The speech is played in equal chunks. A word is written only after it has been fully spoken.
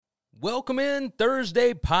Welcome in,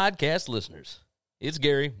 Thursday podcast listeners. It's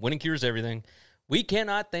Gary, Winning Cures Everything. We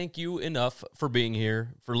cannot thank you enough for being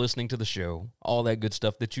here, for listening to the show, all that good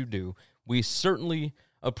stuff that you do. We certainly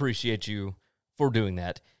appreciate you for doing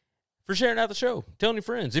that, for sharing out the show, telling your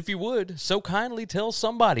friends. If you would, so kindly tell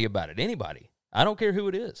somebody about it, anybody. I don't care who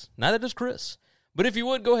it is. Neither does Chris. But if you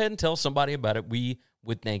would, go ahead and tell somebody about it. We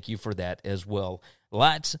would thank you for that as well.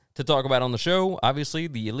 Lots to talk about on the show. Obviously,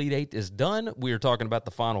 the Elite Eight is done. We are talking about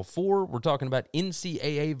the Final Four. We're talking about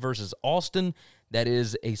NCAA versus Austin. That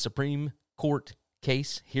is a Supreme Court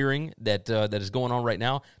case hearing that is going on right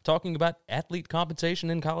now, talking about athlete compensation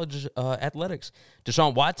in college athletics.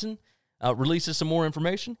 Deshaun Watson releases some more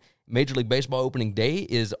information. Major League Baseball opening day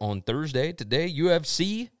is on Thursday. Today,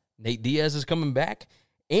 UFC, Nate Diaz is coming back,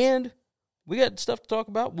 and we got stuff to talk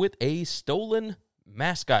about with a stolen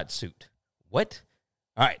mascot suit. What?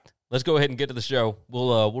 All right, let's go ahead and get to the show.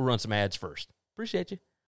 We'll run some ads first. Appreciate you.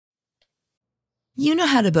 You know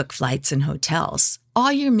how to book flights and hotels.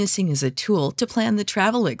 All you're missing is a tool to plan the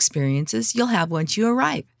travel experiences you'll have once you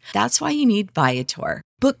arrive. That's why you need Viator.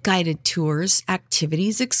 Book guided tours,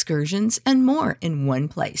 activities, excursions, and more in one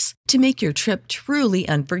place to make your trip truly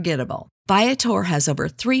unforgettable. Viator has over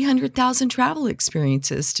 300,000 travel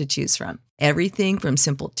experiences to choose from. Everything from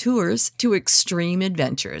simple tours to extreme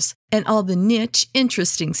adventures and all the niche,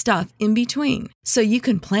 interesting stuff in between. So you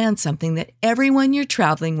can plan something that everyone you're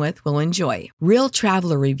traveling with will enjoy. Real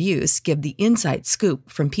traveler reviews give the inside scoop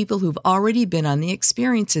from people who've already been on the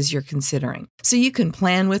experiences you're considering. So you can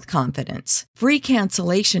plan with confidence. Free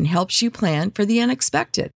cancellation helps you plan for the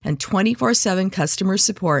unexpected. And 24/7 customer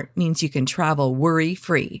support means you can travel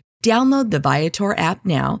worry-free. Download the Viator app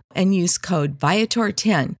now and use code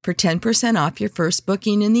Viator10 for 10% off your first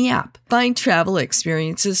booking in the app. Find travel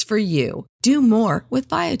experiences for you. Do more with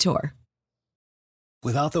Viator.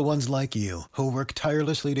 Without the ones like you, who work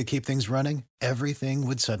tirelessly to keep things running, everything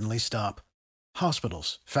would suddenly stop.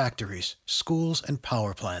 Hospitals, factories, schools, and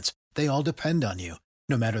power plants, they all depend on you.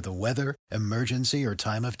 No matter the weather, emergency, or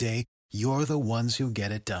time of day, you're the ones who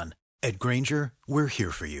get it done. At Grainger, we're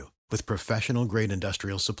here for you. With professional-grade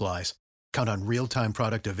industrial supplies, count on real-time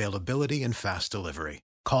product availability and fast delivery.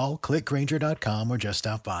 Call, click Grainger.com, or just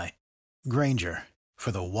stop by. Grainger,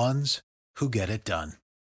 for the ones who get it done.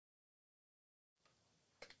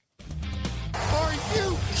 Are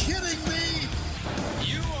you kidding me?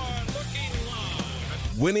 You are looking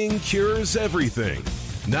live. Winning Cures Everything.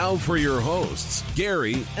 Now for your hosts,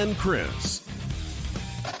 Gary and Chris.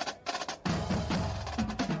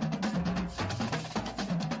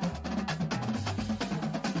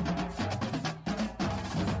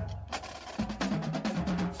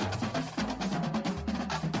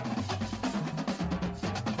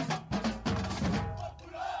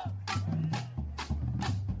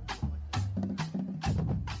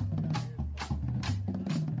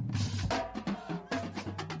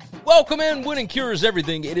 Welcome in, Winning Cures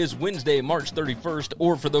Everything. It is Wednesday, March 31st,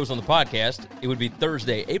 or for those on the podcast, it would be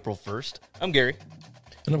Thursday, April 1st. I'm Gary.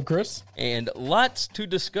 And I'm Chris. And lots to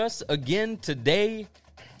discuss again today.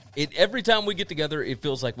 Every time we get together, it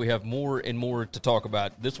feels like we have more and more to talk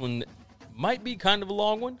about. This one might be kind of a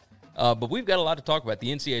long one, but we've got a lot to talk about.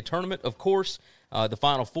 The NCAA tournament, of course, the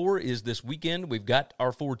Final Four is this weekend. We've got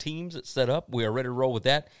our 4 teams set up. We are ready to roll with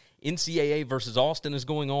that. NCAA versus Austin is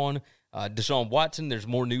going on. Deshaun Watson, there's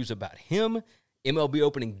more news about him. MLB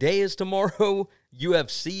opening day is tomorrow.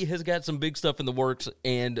 UFC has got some big stuff in the works.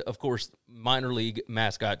 And, of course, minor league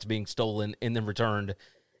mascots being stolen and then returned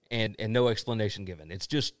and no explanation given. It's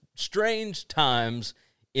just strange times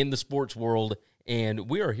in the sports world. And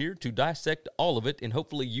we are here to dissect all of it. And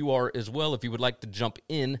hopefully you are as well. If you would like to jump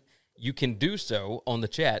in, you can do so on the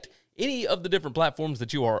chat. Any of the different platforms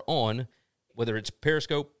that you are on, whether it's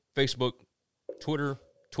Periscope, Facebook, Twitter,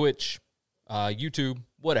 Twitch, YouTube,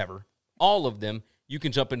 whatever, all of them, you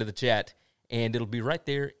can jump into the chat, and it'll be right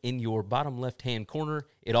there in your bottom left-hand corner.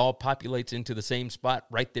 It all populates into the same spot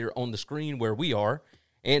right there on the screen where we are,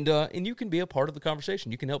 and you can be a part of the conversation.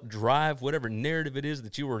 You can help drive whatever narrative it is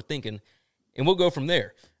that you were thinking, and we'll go from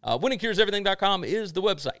there. WinningCuresEverything.com is the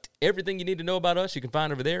website. Everything you need to know about us, you can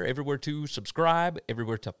find over there, everywhere to subscribe,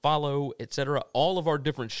 everywhere to follow, etc. All of our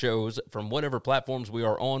different shows from whatever platforms we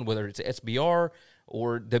are on, whether it's SBR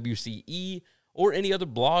or WCE or any other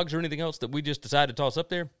blogs or anything else that we just decided to toss up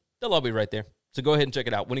there, they'll all be right there. So go ahead and check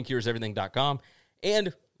it out, WinningCuresEverything.com.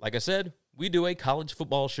 And like I said, we do a college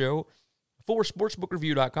football show for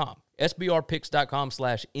SportsbookReview.com.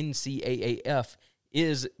 SBRpicks.com/NCAAF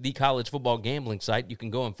is the college football gambling site. You can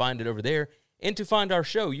go and find it over there. And to find our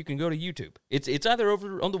show, you can go to YouTube. It's either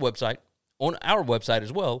over on the website, on our website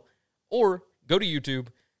as well, or go to YouTube,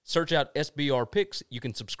 Search out SBR Picks. You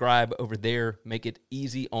can subscribe over there. Make it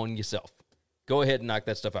easy on yourself. Go ahead and knock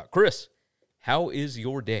that stuff out. Chris, how is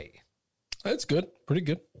your day? That's good. Pretty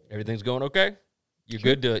good. Everything's going okay? You're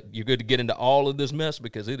good to get into all of this mess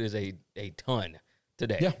because it is a ton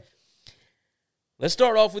today. Yeah. Let's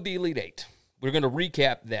start off with the Elite Eight. We're going to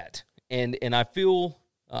recap that, and I feel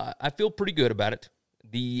pretty good about it.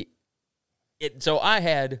 So I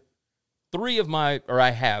have 3 of my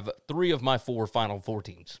 4 Final Four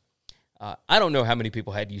teams. I don't know how many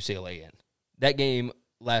people had UCLA in. That game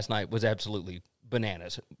last night was absolutely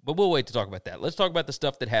bananas, but we'll wait to talk about that. Let's talk about the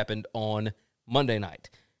stuff that happened on Monday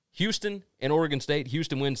night. Houston and Oregon State.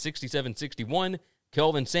 Houston wins 67-61.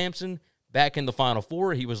 Kelvin Sampson back in the Final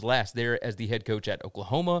Four. He was last there as the head coach at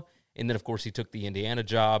Oklahoma, and then, of course, he took the Indiana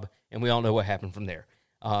job, and we all know what happened from there.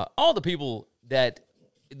 All the people that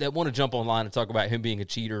want to jump online and talk about him being a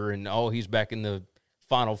cheater and, he's back in the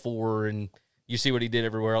Final Four and you see what he did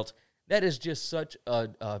everywhere else, that is just such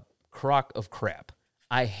a crock of crap.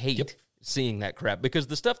 I hate seeing that crap because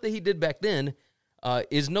the stuff that he did back then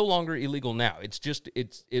is no longer illegal now.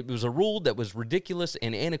 It was a rule that was ridiculous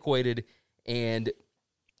and antiquated, and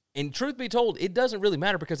truth be told, it doesn't really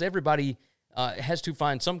matter because everybody has to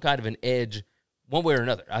find some kind of an edge one way or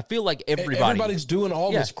another. I feel like everybody's doing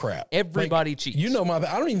all this crap. Everybody cheats.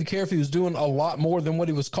 I don't even care if he was doing a lot more than what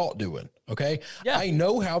he was caught doing. Okay. Yeah. I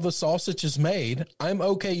know how the sausage is made. I'm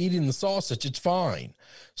okay eating the sausage. It's fine.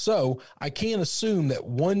 So I can't assume that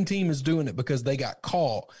one team is doing it because they got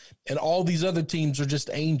caught and all these other teams are just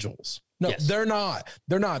angels. No, They're not.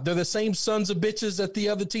 They're not. They're the same sons of bitches that the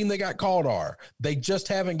other team that got caught are. They just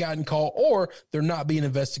haven't gotten caught, or they're not being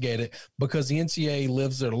investigated because the NCAA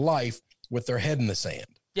lives their life with their head in the sand.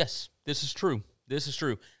 Yes, this is true.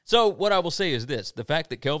 So what I will say is this. The fact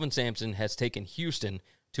that Kelvin Sampson has taken Houston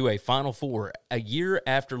to a Final Four a year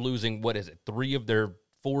after losing, 3 of their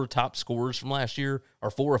 4 top scorers from last year, or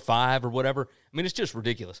 4 or 5 or whatever. I mean, it's just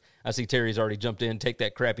ridiculous. I see Terry's already jumped in. Take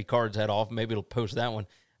that crappy Cards hat off. Maybe it'll post that one.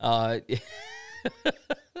 I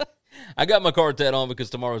got my Cards hat on because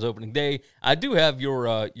tomorrow's opening day. I do have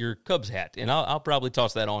your Cubs hat, and I'll probably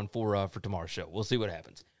toss that on for tomorrow's show. We'll see what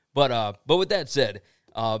happens. But with that said,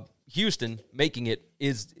 Houston making it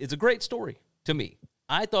is a great story to me.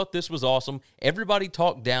 I thought this was awesome. Everybody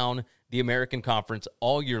talked down the American Conference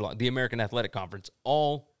all year long, the American Athletic Conference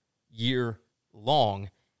all year long,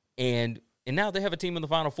 and now they have a team in the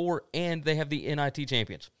Final Four, and they have the NIT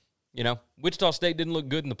champions. Wichita State didn't look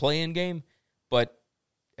good in the play-in game, but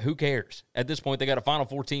who cares? At this point, they got a Final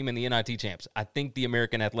Four team and the NIT champs. I think the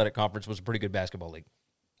American Athletic Conference was a pretty good basketball league.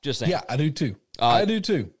 Just saying. Yeah, I do too.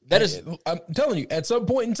 I'm telling you, at some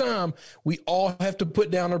point in time, we all have to put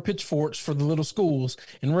down our pitchforks for the little schools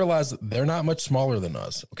and realize that they're not much smaller than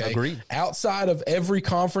us. Okay. Agreed. Outside of every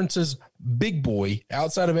conference's big boy,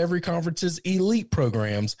 outside of every conference's elite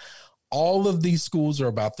programs, all of these schools are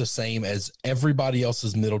about the same as everybody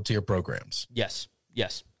else's middle tier programs. Yes.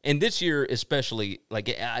 And this year, especially,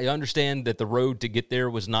 I understand that the road to get there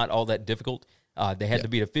was not all that difficult. They had to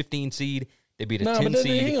beat a 15 seed. They beat a 10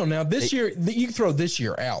 seed. Hang on now. This year, you can throw this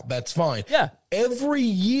year out. That's fine. Yeah. Every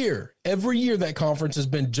year that conference has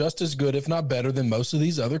been just as good, if not better, than most of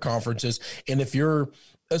these other conferences. And if you're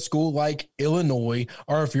a school like Illinois,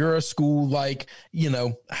 or if you're a school like,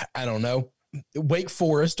 I don't know, Wake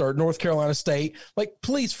Forest or North Carolina State,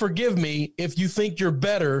 please forgive me if you think you're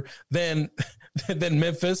better than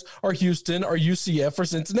Memphis or Houston or UCF or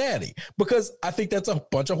Cincinnati, because I think that's a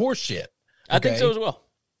bunch of horse shit. Okay? I think so as well.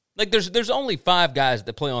 There's only 5 guys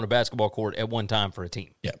that play on a basketball court at one time for a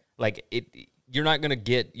team. Yeah. You're not going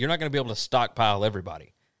to be able to stockpile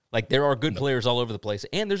everybody. There are good players all over the place,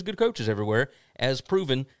 and there's good coaches everywhere, as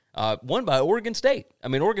proven. Won by Oregon State. I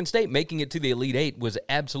mean, Oregon State making it to the Elite Eight was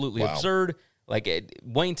absolutely absurd.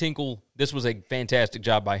 Wayne Tinkle, this was a fantastic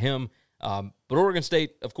job by him. But Oregon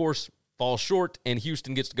State, of course, falls short, and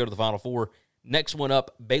Houston gets to go to the Final Four. Next one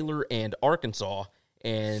up, Baylor and Arkansas,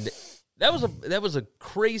 and that was a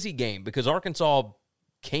crazy game because Arkansas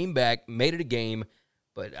came back, made it a game,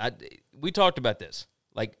 but we talked about this.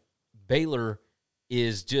 Baylor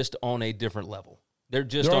is just on a different level. They're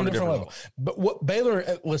on a different level. But what Baylor,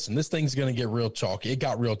 listen, this thing's going to get real chalky. It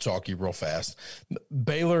got real chalky real fast.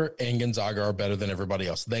 Baylor and Gonzaga are better than everybody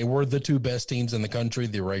else. They were the 2 best teams in the country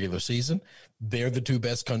the regular season. They're the 2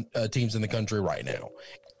 best teams in the country right now.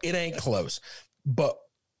 It ain't close. But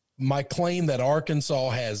my claim that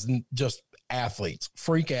Arkansas has just athletes,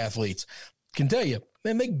 freak athletes, can tell you,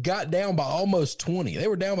 man, they got down by almost 20. They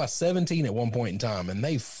were down by 17 at one point in time, and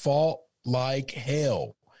they fought like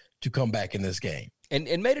hell to come back in this game. And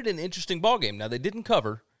made it an interesting ball game. Now, they didn't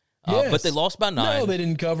cover, But they lost by 9. No, they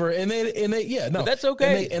didn't cover, and they But that's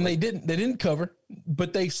okay. And they didn't cover,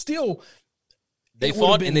 but they still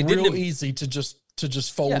fought, and they didn't easy to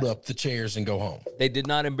just fold up the chairs and go home. They did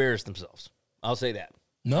not embarrass themselves. I'll say that.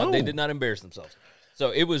 No, they did not embarrass themselves.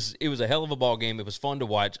 So it was a hell of a ball game. It was fun to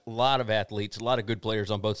watch. A lot of athletes, a lot of good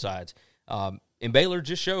players on both sides. And Baylor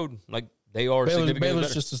just showed like they are significantly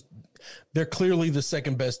better. They're clearly the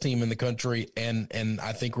second best team in the country, and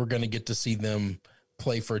I think we're going to get to see them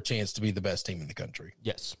play for a chance to be the best team in the country.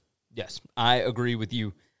 Yes, I agree with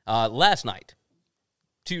you. Last night,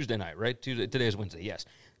 Tuesday night, right? Today is Wednesday. Yes,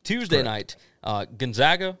 Tuesday night,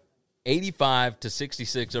 Gonzaga,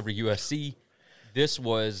 85-66 over USC. This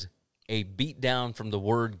was a beatdown from the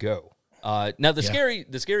word go. Now the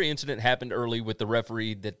scary incident happened early with the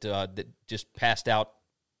referee that just passed out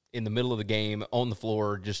in the middle of the game on the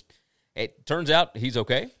floor. Just it turns out he's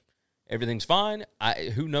okay. Everything's fine.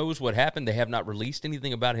 Who knows what happened? They have not released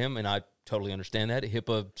anything about him, and I totally understand that.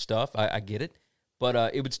 HIPAA stuff, I get it.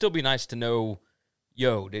 But it would still be nice to know,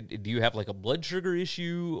 do you have like a blood sugar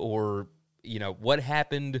issue or, what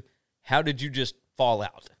happened? How did you just fall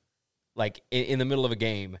out? Like in the middle of a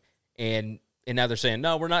game, and now they're saying,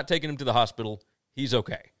 no, we're not taking him to the hospital. He's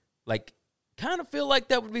okay. Like, kind of feel like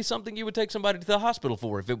that would be something you would take somebody to the hospital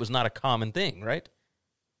for if it was not a common thing, right?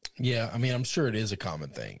 Yeah, I mean, I'm sure it is a common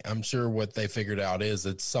thing. I'm sure what they figured out is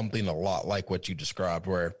it's something a lot like what you described,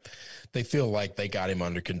 where they feel like they got him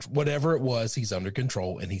under control. Whatever it was, he's under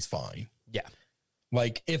control and he's fine. Yeah.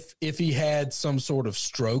 Like if he had some sort of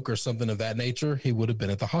stroke or something of that nature, he would have been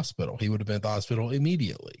at the hospital. He would have been at the hospital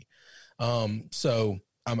immediately. So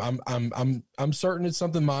I'm certain it's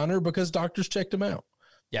something minor because doctors checked him out.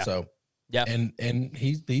 Yeah. So yeah, and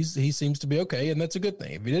he seems to be okay, and that's a good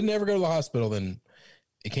thing. If he didn't ever go to the hospital, then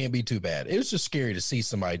it can't be too bad. It was just scary to see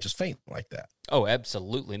somebody just faint like that. Oh,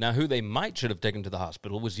 absolutely. Now, who they should have taken to the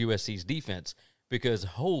hospital was USC's defense, because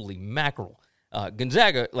holy mackerel,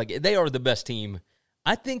 Gonzaga, like, they are the best team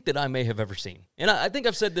I think that I may have ever seen. And I think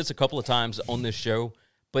I've said this a couple of times on this show,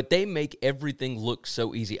 but they make everything look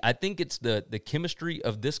so easy. I think it's the chemistry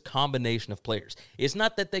of this combination of players. It's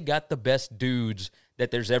not that they got the best dudes that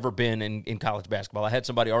there's ever been in college basketball. I had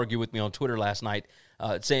somebody argue with me on Twitter last night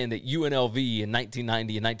saying that UNLV in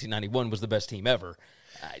 1990 and 1991 was the best team ever.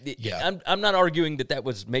 Yeah. I'm not arguing that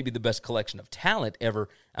was maybe the best collection of talent ever.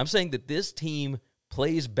 I'm saying that this team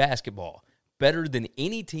plays basketball better than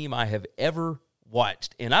any team I have ever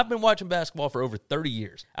watched. And I've been watching basketball for over 30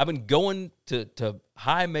 years. I've been going to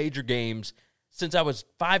high major games since I was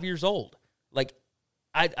 5 years old. Like,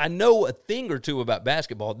 I know a thing or two about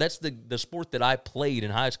basketball. That's the sport that I played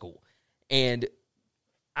in high school. And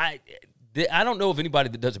I don't know of anybody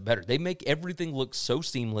that does it better. They make everything look so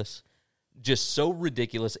seamless, just so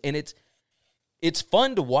ridiculous. And it's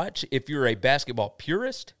fun to watch if you're a basketball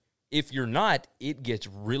purist. If you're not, it gets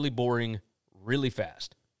really boring really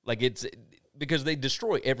fast. Like, it's because they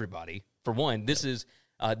destroy everybody. For one, this is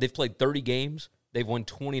they've played 30 games. They've won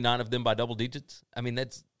 29 of them by double digits. I mean,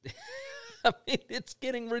 that's it's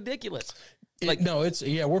getting ridiculous.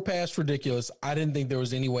 We're past ridiculous. I didn't think there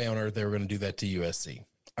was any way on earth they were going to do that to USC.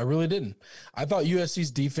 I really didn't. I thought USC's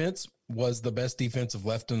defense was the best defensive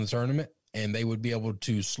left in the tournament, and they would be able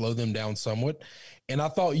to slow them down somewhat. And I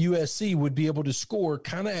thought USC would be able to score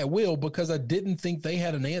kind of at will, because I didn't think they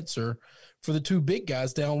had an answer for the two big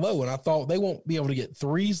guys down low. And I thought they won't be able to get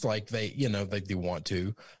threes like they want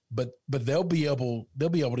to, but they'll be able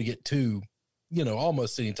to get two,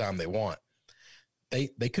 almost anytime they want.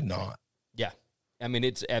 They could not. Yeah. I mean,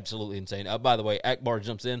 it's absolutely insane. By the way, Akbar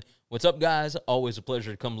jumps in. What's up, guys? Always a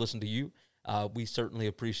pleasure to come listen to you. We certainly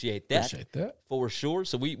appreciate that. For sure.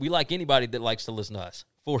 So we like anybody that likes to listen to us,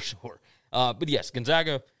 for sure. But yes,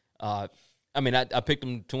 Gonzaga, I picked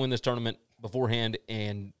them to win this tournament beforehand,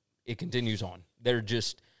 and it continues on. They're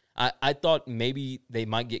just, I thought maybe they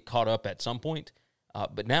might get caught up at some point,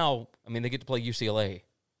 but now, they get to play UCLA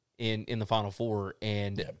in the Final Four,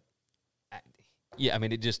 and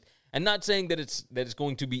I'm not saying that it's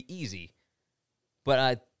going to be easy, but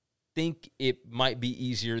I think it might be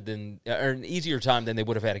easier or an easier time than they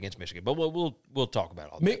would have had against Michigan. But we'll talk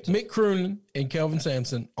about all that. Mick Cronin and Kelvin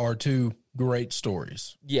Sampson are two great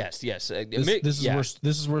stories. Yes. This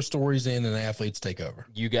is where stories end and athletes take over.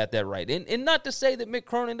 You got that right. And not to say that Mick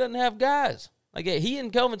Cronin doesn't have guys. Like, he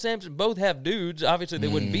and Kelvin Sampson both have dudes. Obviously, they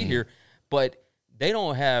wouldn't be here, but they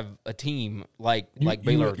don't have a team like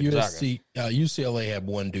Baylor or Gonzaga. UCLA had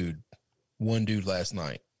one dude last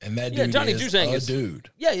night. And that dude Johnny is Juzang a dude.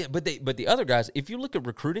 Yeah, but the other guys, if you look at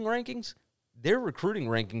recruiting rankings, their recruiting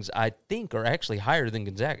rankings, I think, are actually higher than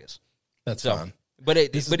Gonzaga's. That's fine.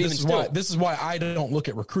 This is why I don't look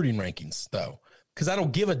at recruiting rankings, though, because I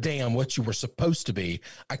don't give a damn what you were supposed to be.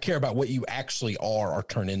 I care about what you actually are or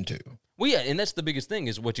turn into. Well, yeah, and that's the biggest thing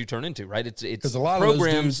is what you turn into, right? It's because a lot of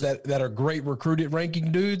those dudes that are great recruited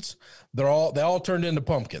ranking dudes, they all turned into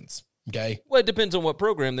pumpkins. Okay. Well, it depends on what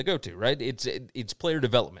program they go to, right? It's player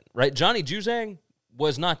development, right? Johnny Juzang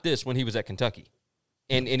was not this when he was at Kentucky,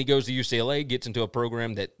 and he goes to UCLA, gets into a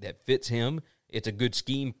program that fits him. It's a good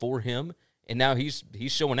scheme for him, and now he's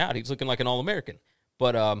showing out. He's looking like an All-American,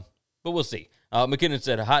 but we'll see. McKinnon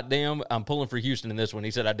said, "Hot damn, I'm pulling for Houston in this one."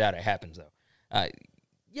 He said, "I doubt it happens though."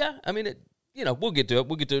 Yeah, I mean, we'll get to it.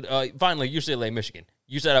 We'll get to it. Finally, UCLA, Michigan.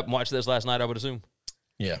 You sat up and watched this last night, I would assume.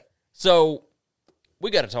 Yeah. So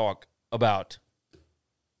we got to talk about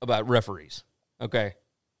referees, okay?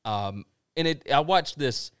 And I watched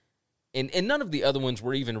this, and none of the other ones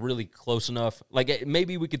were even really close enough. Like,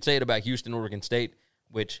 maybe we could say it about Houston, Oregon State,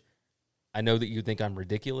 which I know that you think I'm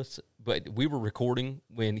ridiculous, but we were recording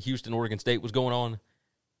when Houston, Oregon State was going on.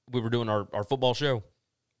 We were doing our football show.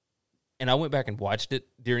 And I went back and watched it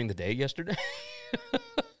during the day yesterday.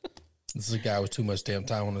 This is a guy with too much damn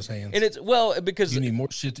time on his hands. And because you need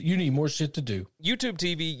more shit. You need more shit to do. YouTube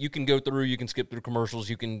TV, you can go through, you can skip through commercials,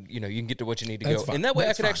 you can get to what you need to go, fine. and that way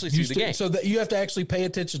I could actually see the game. So that you have to actually pay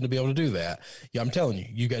attention to be able to do that. Yeah, I'm telling you,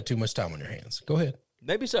 you got too much time on your hands. Go ahead.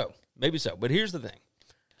 Maybe so. But here's the thing.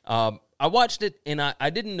 I watched it and I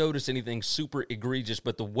didn't notice anything super egregious,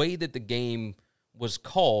 but the way that the game was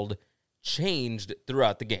called changed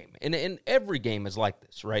throughout the game. And every game is like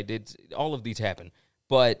this, right? It's all of these happen.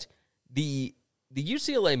 But the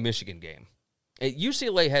UCLA Michigan game,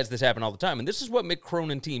 UCLA has this happen all the time, and this is what Mick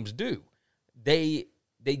Cronin teams do. They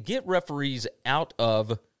get referees out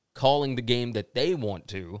of calling the game that they want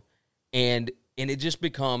to, and it just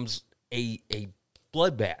becomes a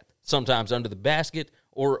bloodbath sometimes under the basket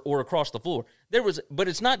or across the floor. But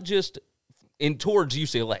it's not just towards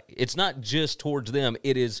UCLA. It's not just towards them.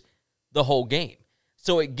 It is the whole game.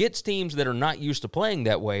 So it gets teams that are not used to playing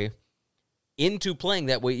that way into playing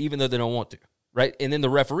that way, even though they don't want to, right? And then the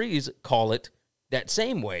referees call it that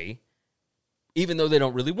same way, even though they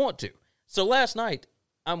don't really want to. So last night,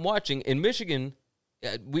 I'm watching in Michigan,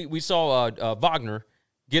 we saw Wagner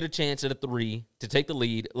get a chance at a 3 to take the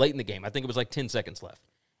lead late in the game. I think it was like 10 seconds left.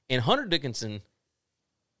 And Hunter Dickinson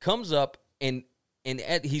comes up and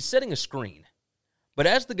he's setting a screen. But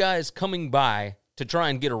as the guy is coming by to try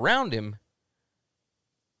and get around him,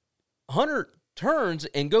 Hunter turns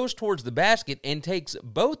and goes towards the basket and takes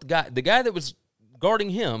both the guy that was guarding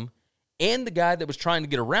him and the guy that was trying to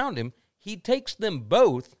get around him, he takes them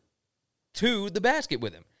both to the basket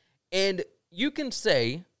with him. And you can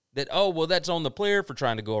say that, oh, well, that's on the player for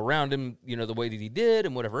trying to go around him, the way that he did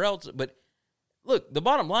and whatever else. But look, the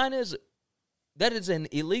bottom line is that is an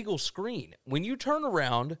illegal screen. When you turn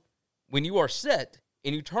around, when you are set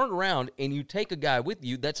and you turn around and you take a guy with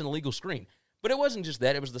you, that's an illegal screen. But it wasn't just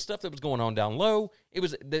that. It was the stuff that was going on down low. It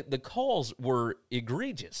was the calls were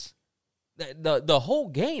egregious. The whole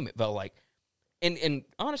game, it felt like. And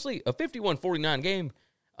honestly, a 51-49 game,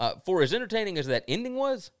 for as entertaining as that ending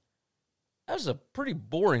was, that was a pretty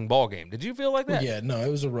boring ball game. Did you feel like that? Yeah, no, it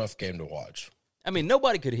was a rough game to watch. I mean,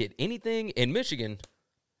 nobody could hit anything. In Michigan,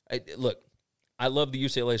 look, I love the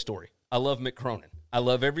UCLA story. I love Mick Cronin. I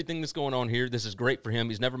love everything that's going on here. This is great for him.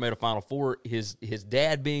 He's never made a Final Four. His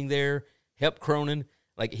dad being there helped Cronin.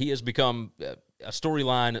 Like, he has become a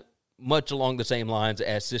storyline much along the same lines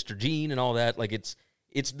as Sister Jean and all that. Like, it's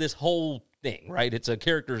this whole thing, right? It's a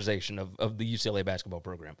characterization of the UCLA basketball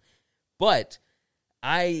program. But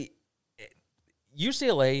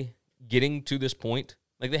UCLA getting to this point,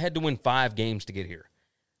 like, they had to win 5 games to get here.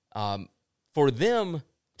 For them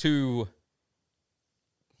to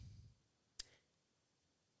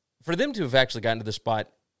have actually gotten to the spot,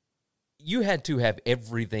 you had to have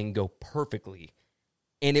everything go perfectly.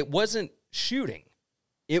 And it wasn't shooting.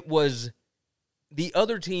 It was the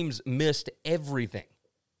other teams missed everything.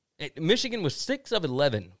 Michigan was 6 of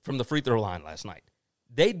 11 from the free throw line last night.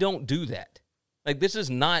 They don't do that. Like, this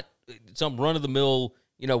is not some run-of-the-mill,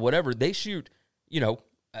 whatever. They shoot,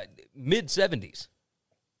 mid-70s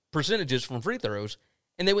percentages from free throws,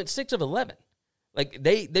 and they went 6 of 11. Like,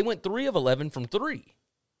 they went 3 of 11 from 3.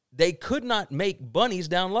 They could not make bunnies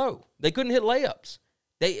down low. They couldn't hit layups.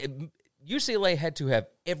 UCLA had to have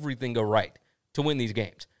everything go right to win these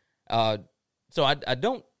games. So I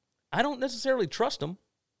don't necessarily trust them.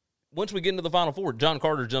 Once we get into the Final Four, John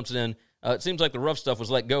Carter jumps in. It seems like the rough stuff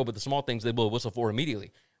was let go, but the small things they blew a whistle for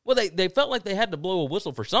immediately. Well, they felt like they had to blow a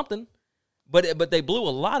whistle for something, but they blew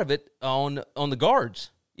a lot of it on the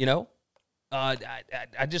guards. I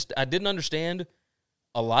didn't understand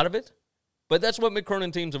a lot of it. But that's what Mick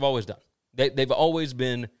Cronin teams have always done. They've always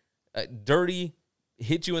been dirty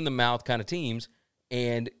hit you in the mouth kind of teams,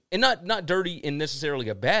 and not dirty in necessarily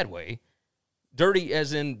a bad way. Dirty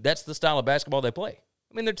as in that's the style of basketball they play.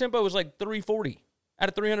 I mean, their tempo is like 340 out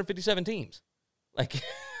of 357 teams. Like,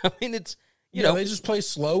 I mean, it's, you know. They just play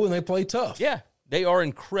slow and they play tough. Yeah, they are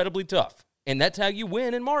incredibly tough. And that's how you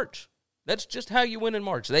win in March. That's just how you win in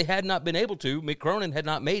March. They had not been able to. Mick Cronin had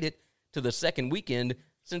not made it to the second weekend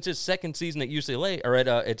since his second season at UCLA, or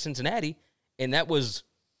at Cincinnati. And that was,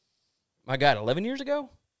 my God, 11 years ago?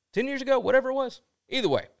 10 years ago? Whatever it was. Either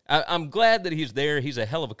way, I'm glad that he's there. He's a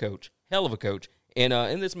hell of a coach.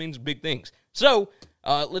 And this means big things. So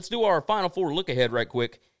let's do our Final Four look ahead right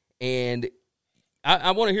quick. And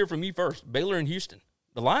I want to hear from you first. Baylor and Houston.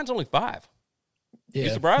 The line's only 5. Yeah, you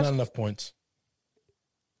surprised? Not enough points.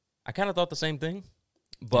 I kind of thought the same thing,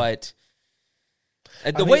 but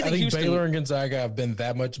I think Baylor and Gonzaga have been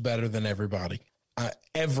that much better than everybody.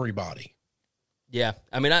 Everybody. Yeah,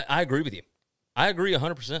 I mean, I agree with you. I agree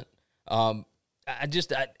 100%. I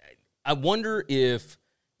wonder if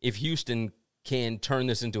Houston can turn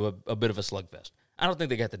this into a bit of a slugfest. I don't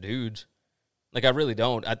think they got the dudes. Like, I really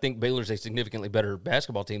don't. I think Baylor's a significantly better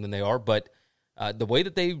basketball team than they are, but the way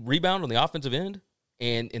that they rebound on the offensive end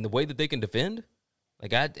and in the way that they can defend,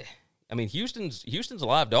 like, I mean, Houston's a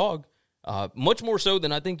live dog, much more so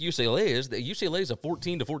than I think UCLA is. The UCLA is a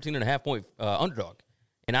 14 to 14.5 point underdog,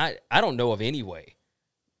 and I don't know of any way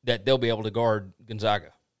that they'll be able to guard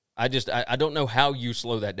Gonzaga. I don't know how you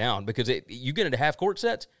slow that down, because you get into half-court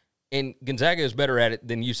sets, and Gonzaga is better at it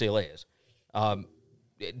than UCLA is.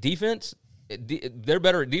 Defense, they're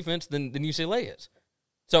better at defense than UCLA is.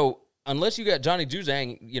 So unless you got Johnny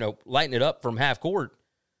Juzang, lighting it up from half-court,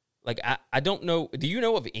 like, I don't know. Do you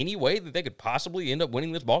know of any way that they could possibly end up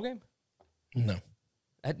winning this ballgame? No.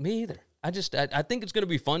 Me either. I think it's going to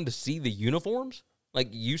be fun to see the uniforms,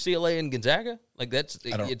 like UCLA and Gonzaga. Like, I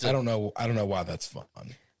don't know why that's fun.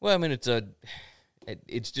 Well, I mean, it's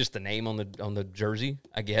just the name on the jersey,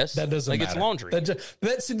 I guess. That doesn't matter. It's laundry.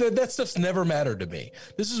 That stuff's never mattered to me.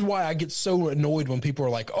 This is why I get so annoyed when people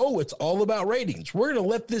are like, "Oh, it's all about ratings. We're going to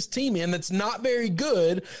let this team in that's not very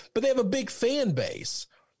good, but they have a big fan base."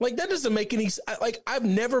 Like, that doesn't make any – like, I've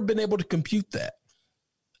never been able to compute that.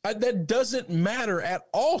 That doesn't matter at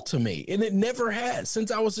all to me, and it never has since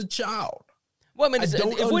I was a child. Well, I mean,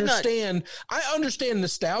 I understand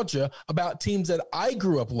nostalgia about teams that I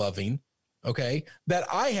grew up loving, okay, that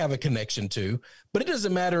I have a connection to, but it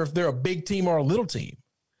doesn't matter if they're a big team or a little team.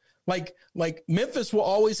 Like Memphis will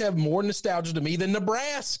always have more nostalgia to me than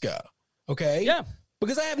Nebraska, okay? Yeah.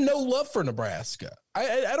 Because I have no love for Nebraska.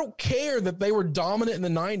 I don't care that they were dominant in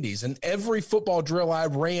the 90s, and every football drill I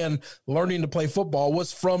ran learning to play football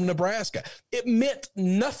was from Nebraska. It meant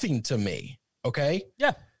nothing to me, okay?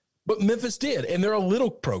 Yeah. But Memphis did, and they're a little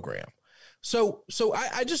program. So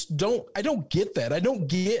I just don't get that. I don't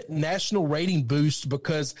get national rating boost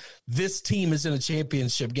because this team is in a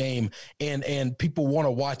championship game and people want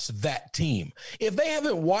to watch that team. If they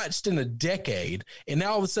haven't watched in a decade and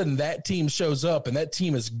now all of a sudden that team shows up and that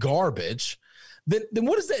team is garbage, then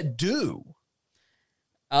what does that do?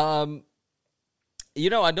 I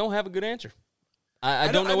don't have a good answer.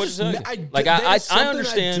 I don't know what to tell you. I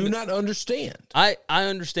understand. I do not understand. I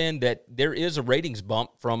understand that there is a ratings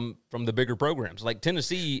bump from the bigger programs. Like,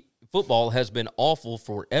 Tennessee football has been awful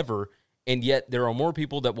forever, and yet there are more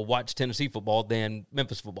people that will watch Tennessee football than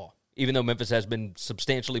Memphis football, even though Memphis has been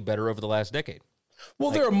substantially better over the last decade.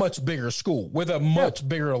 Well, they're a much bigger school with a much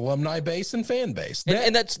bigger alumni base and fan base.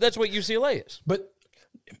 And that's what UCLA is. But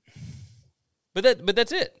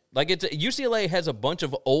that's it. Like, UCLA has a bunch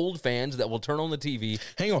of old fans that will turn on the TV.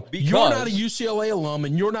 Hang on. You're not a UCLA alum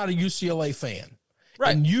and you're not a UCLA fan.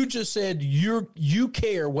 Right. And you just said you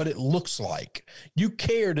care what it looks like. You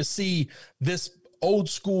care to see this old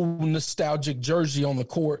school nostalgic jersey on the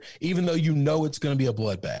court, even though you know it's going to be a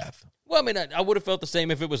bloodbath. Well, I mean, I would have felt the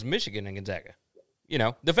same if it was Michigan and Gonzaga.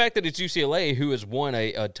 The fact that it's UCLA, who has won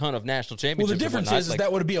a ton of national championships. Well, the difference is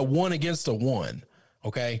that would be a 1 against a 1.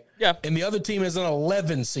 Okay. Yeah. And the other team is an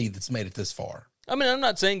 11 seed that's made it this far. I mean, I'm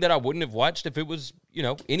not saying that I wouldn't have watched if it was,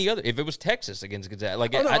 any other, if it was Texas against Gonzaga.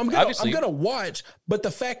 Like, I'm going to watch, but the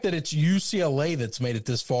fact that it's UCLA that's made it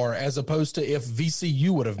this far, as opposed to if VCU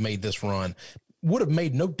would have made this run, would have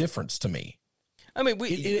made no difference to me. I mean,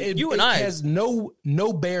 it has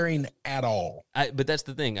no bearing at all. But that's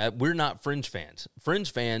the thing. We're not Fringe fans.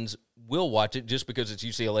 Fringe fans will watch it just because it's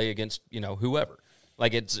UCLA against, whoever.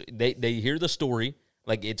 Like, they hear the story.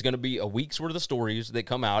 Like, it's going to be a week's worth of stories that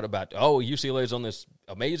come out about, UCLA's on this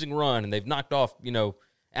amazing run, and they've knocked off,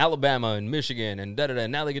 Alabama and Michigan and da-da-da.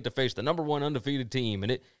 And now they get to face the number one undefeated team.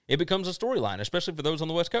 And it becomes a storyline, especially for those on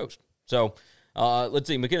the West Coast. So let's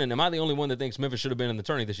see. McKinnon, am I the only one that thinks Memphis should have been in the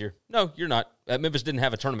tourney this year? No, you're not. Memphis didn't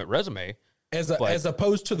have a tournament resume. As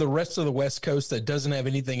opposed to the rest of the West Coast that doesn't have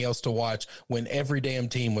anything else to watch when every damn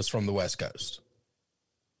team was from the West Coast.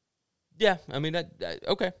 Yeah, I mean,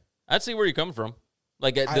 okay. I see where you're coming from.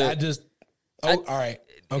 Like, all right.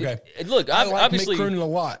 Okay. Look, I like obviously, Mick Cronin a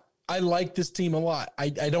lot. I like this team a lot. I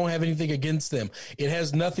don't have anything against them. It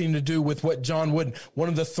has nothing to do with what John Wooden, one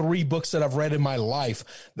of the 3 books that I've read in my life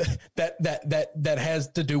that has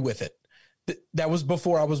to do with it. That was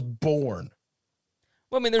before I was born.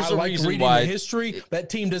 Well, I mean, there's a reason reading why the history. That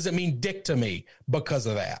team doesn't mean dick to me because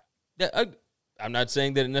of that. Yeah, I'm not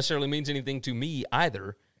saying that it necessarily means anything to me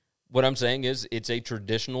either. What I'm saying is it's a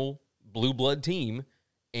traditional blue blood team,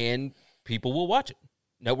 and people will watch it.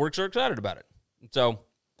 Networks are excited about it. So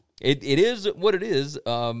it is what it is.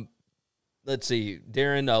 Let's see.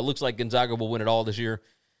 Darren, looks like Gonzaga will win it all this year.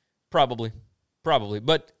 Probably.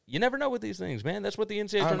 But you never know with these things, man. That's what the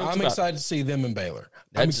NCAA tournament's about. I'm excited to see them in Baylor.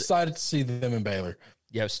 I'm excited to see them in Baylor.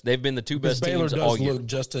 Yes, they've been the 2 best teams all year. Baylor does look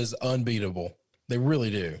just as unbeatable. They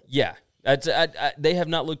really do. Yeah. They have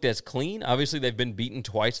not looked as clean. Obviously, they've been beaten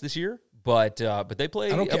twice this year, but they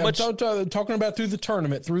play. I'm talking about through the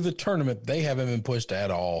tournament. Through the tournament, they haven't been pushed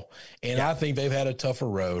at all, and I think they've had a tougher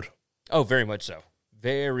road. Oh, very much so.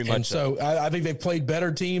 Very much so. So I think they've played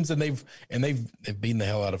better teams, and they've beaten the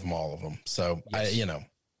hell out of them, all of them. So yes.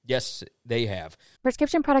 Yes, they have.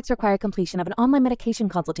 Prescription products require completion of an online medication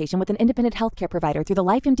consultation with an independent healthcare provider through the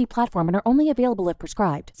LifeMD platform and are only available if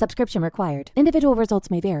prescribed. Subscription required. Individual results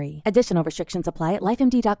may vary. Additional restrictions apply at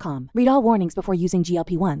lifemd.com. Read all warnings before using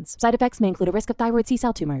GLP-1s. Side effects may include a risk of thyroid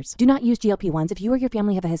C-cell tumors. Do not use GLP-1s if you or your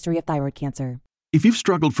family have a history of thyroid cancer. If you've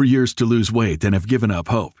struggled for years to lose weight and have given up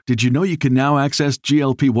hope, did you know you can now access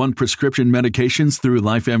GLP-1 prescription medications through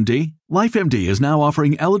LifeMD? LifeMD is now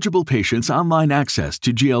offering eligible patients online access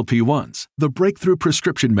to GLP-1s, the breakthrough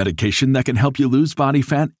prescription medication that can help you lose body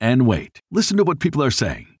fat and weight. Listen to what people are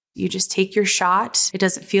saying. You just take your shot. It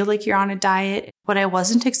doesn't feel like you're on a diet. What I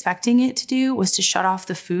wasn't expecting it to do was to shut off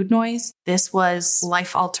the food noise. This was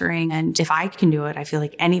life-altering, and if I can do it, I feel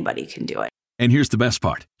like anybody can do it. And here's the best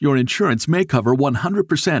part. Your insurance may cover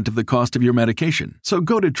 100% of the cost of your medication. So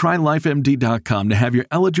go to TryLifeMD.com to have your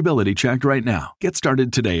eligibility checked right now. Get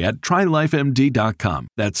started today at TryLifeMD.com.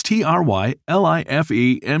 That's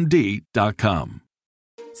TryLifeMD.com.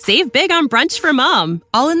 Save big on brunch for mom,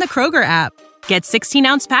 all in the Kroger app. Get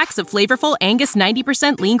 16-ounce packs of flavorful Angus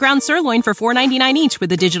 90% lean ground sirloin for $4.99 each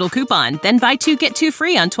with a digital coupon. Then buy 2, get 2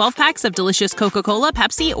 free on 12 packs of delicious Coca-Cola,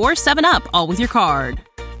 Pepsi, or 7-Up, all with your card.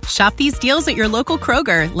 Shop these deals at your local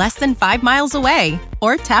Kroger, less than 5 miles away.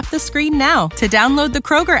 Or tap the screen now to download the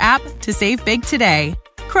Kroger app to save big today.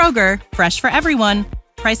 Kroger, fresh for everyone.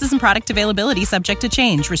 Prices and product availability subject to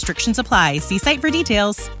change. Restrictions apply. See site for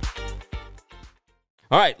details.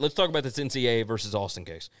 All right, let's talk about this NCAA versus Austin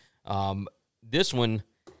case. This one,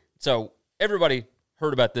 so everybody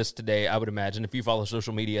heard about this today, I would imagine. If you follow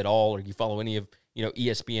social media at all or you follow any of,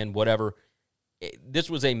 ESPN, whatever, this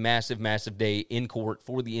was a massive, massive day in court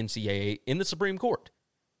for the NCAA in the Supreme Court.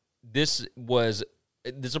 The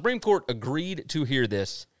Supreme Court agreed to hear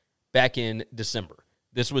this back in December.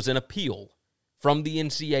 This was an appeal from the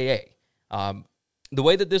NCAA. The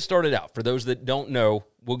way that this started out, for those that don't know,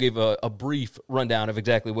 we'll give a brief rundown of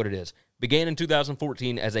exactly what it is. Began in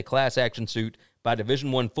 2014 as a class action suit by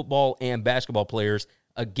Division I football and basketball players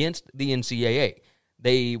against the NCAA.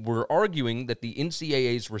 They were arguing that the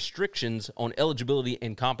NCAA's restrictions on eligibility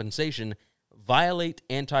and compensation violate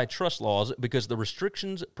antitrust laws because the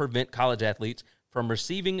restrictions prevent college athletes from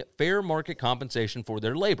receiving fair market compensation for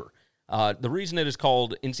their labor. The reason it is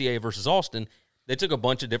called NCAA versus Austin, they took a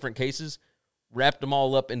bunch of different cases, wrapped them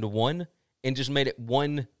all up into one, and just made it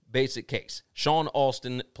one basic case. Sean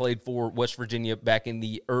Alston played for West Virginia back in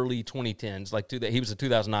the early 2010s. He was a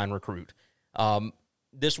 2009 recruit.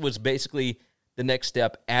 This was basically the next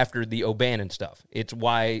step after the O'Bannon stuff. It's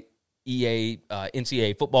why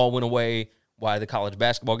NCAA football went away, why the college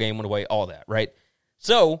basketball game went away, all that, right?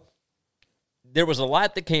 So there was a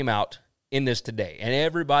lot that came out in this today, and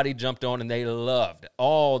everybody jumped on, and they loved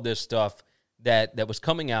all this stuff that was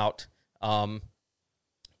coming out.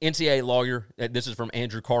 NCAA lawyer, this is from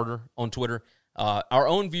Andrew Carter on Twitter. Our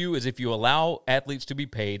own view is if you allow athletes to be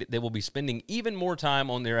paid, they will be spending even more time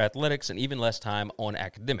on their athletics and even less time on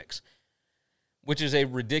academics, which is a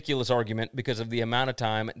ridiculous argument because of the amount of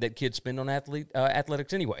time that kids spend on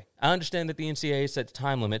athletics anyway. I understand that the NCAA sets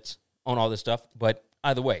time limits on all this stuff, but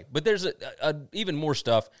either way. But there's even more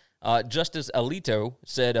stuff Justice Alito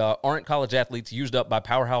said, aren't college athletes used up by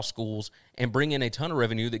powerhouse schools and bring in a ton of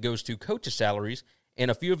revenue that goes to coaches' salaries,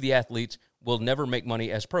 and a few of the athletes will never make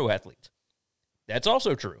money as pro athletes? That's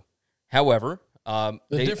also true. However, the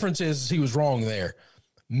difference is he was wrong there.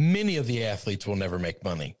 Many of the athletes will never make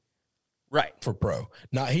money. Right. For pro.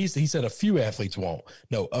 Now, he said a few athletes won't.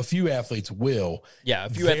 No, a few athletes will. Yeah, a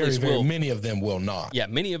few athletes will. Many of them will not. Yeah,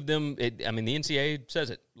 many of them, the NCAA says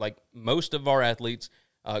it. Like, most of our athletes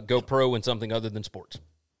go pro in something other than sports.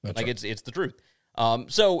 That's like, right. it's the truth.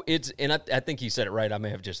 So it's, and I think he said it right. I may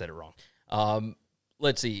have just said it wrong.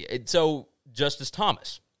 Let's see. So Justice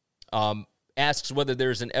Thomas asks whether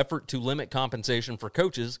there's an effort to limit compensation for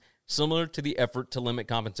coaches similar to the effort to limit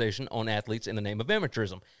compensation on athletes in the name of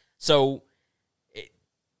amateurism. So,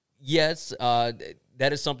 yes, that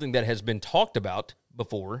is something that has been talked about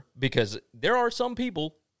before, because there are some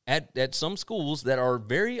people at some schools that are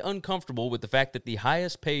very uncomfortable with the fact that the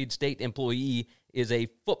highest paid state employee is a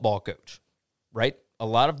football coach, right? A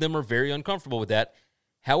lot of them are very uncomfortable with that.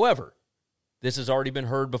 However, this has already been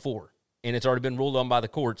heard before, and it's already been ruled on by the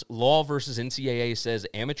courts. Law versus NCAA says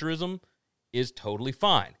amateurism is totally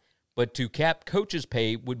fine, but to cap coaches'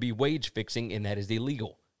 pay would be wage fixing, and that is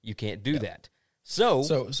illegal. You can't do that. So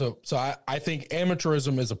I think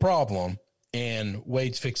amateurism is a problem, and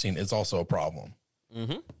wage fixing is also a problem.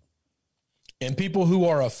 Mm-hmm. And people who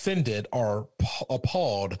are offended are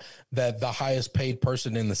appalled that the highest paid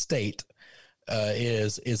person in the state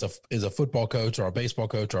is a football coach or a baseball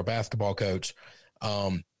coach or a basketball coach.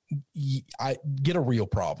 I get a real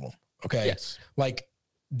problem. Okay. Yes. Like,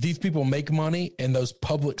 these people make money, and those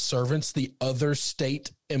public servants, the other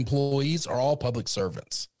state employees, are all public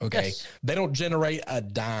servants. Okay. Yes. They don't generate a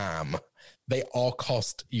dime. They all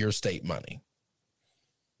cost your state money.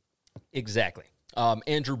 Exactly.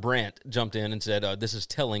 Andrew Brandt jumped in and said, this is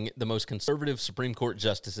telling. The most conservative Supreme Court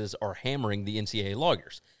justices are hammering the NCAA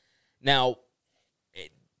lawyers. Now,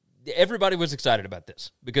 everybody was excited about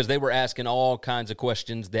this because they were asking all kinds of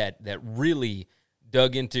questions that really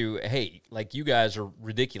dug into, hey, like, you guys are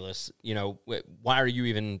ridiculous. You know, why are you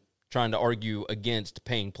even trying to argue against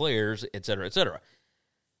paying players, et cetera, et cetera?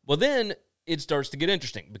 Well, then it starts to get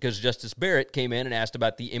interesting because Justice Barrett came in and asked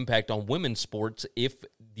about the impact on women's sports if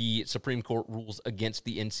the Supreme Court rules against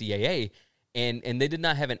the NCAA, and they did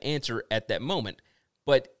not have an answer at that moment.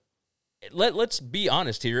 But let's be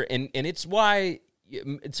honest here, and it's why.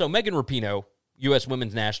 So Megan Rapinoe, U.S.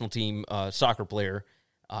 women's national team soccer player,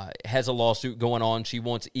 has a lawsuit going on. She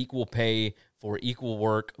wants equal pay for equal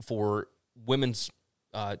work for women's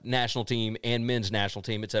national team and men's national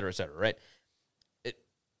team, et cetera, right?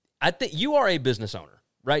 I think you are a business owner,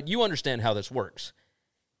 right? You understand how this works.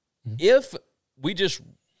 Mm-hmm. If we just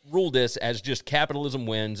rule this as just capitalism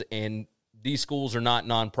wins and these schools are not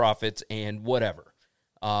nonprofits and whatever,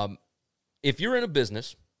 if you're in a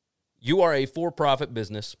business, you are a for-profit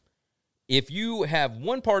business. If you have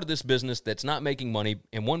one part of this business that's not making money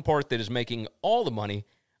and one part that is making all the money,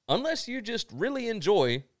 unless you just really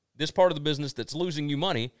enjoy this part of the business that's losing you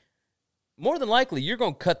money, more than likely you're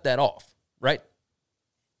going to cut that off, right?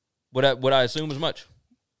 Would I assume as much?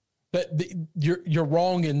 But you're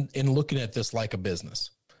wrong in looking at this like a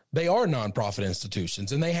business. They are nonprofit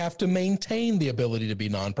institutions, and they have to maintain the ability to be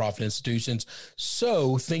nonprofit institutions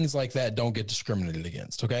so things like that don't get discriminated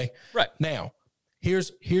against, okay? Right. Now,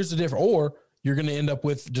 here's the difference. Or you're going to end up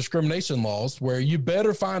with discrimination laws where you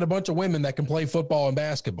better find a bunch of women that can play football and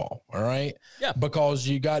basketball, all right? Yeah. Because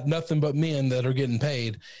you got nothing but men that are getting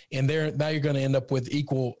paid, and now you're going to end up with the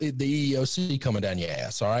EEOC coming down your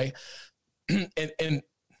ass, all right? and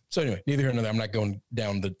so anyway, neither here nor there. I'm not going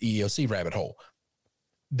down the EEOC rabbit hole.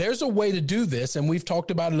 There's a way to do this, and we've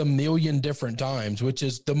talked about it a million different times, which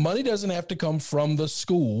is the money doesn't have to come from the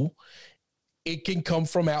school. It can come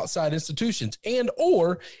from outside institutions. And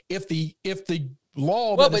or if the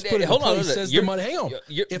law that is put into place says the money, hang on.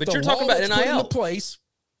 But you're talking about NIL.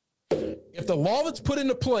 If the law that's put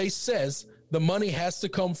into place says the money has to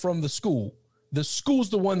come from the school's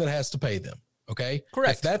the one that has to pay them, okay?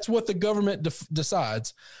 Correct. If that's what the government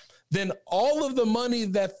decides, then all of the money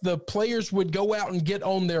that the players would go out and get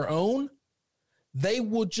on their own, they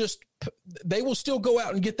will still go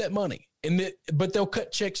out and get that money. But they'll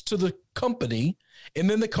cut checks to the company, and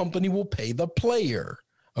then the company will pay the player.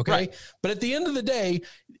 Okay. Right. But at the end of the day,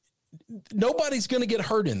 nobody's going to get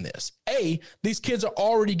hurt in this. These kids are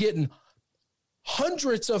already getting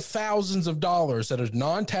hundreds of thousands of dollars that are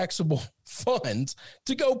non-taxable funds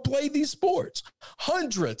to go play these sports.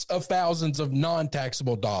 Hundreds of thousands of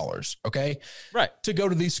non-taxable dollars. Okay. Right. To go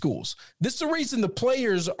to these schools. This is the reason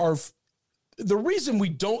the reason we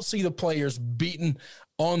don't see the players beating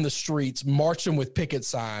on the streets marching with picket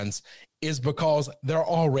signs is because they're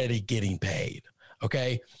already getting paid.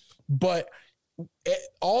 Okay. But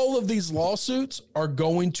all of these lawsuits are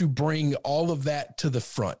going to bring all of that to the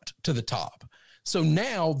front, to the top. So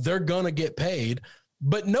now they're going to get paid,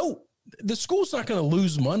 but no, the school's not going to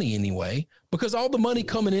lose money anyway, because all the money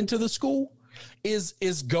coming into the school is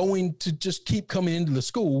going to just keep coming into the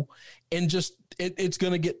school, and just it's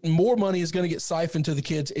going to get more money is going to get siphoned to the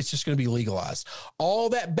kids. It's just going to be legalized. All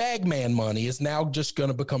that bagman money is now just going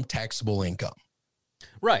to become taxable income.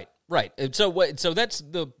 Right. So that's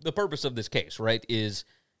the purpose of this case, right? Is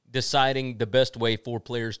deciding the best way for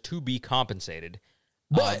players to be compensated.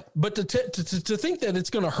 But to think that it's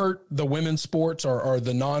going to hurt the women's sports or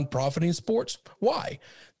the non-profiting sports, why?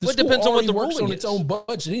 It depends on what the works ruling on is. Its own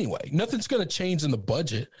budget anyway. Nothing's going to change in the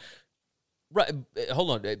budget. Right.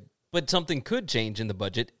 Hold on. But something could change in the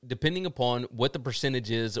budget depending upon what the percentage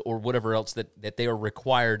is or whatever else that they are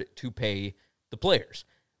required to pay the players.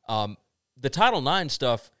 The Title IX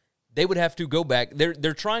stuff, they would have to go back.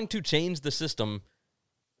 They're trying to change the system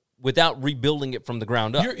without rebuilding it from the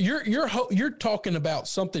ground up. You're talking about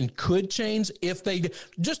something could change if they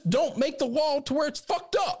just don't make the law to where it's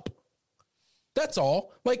fucked up. That's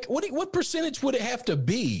all. Like, what percentage would it have to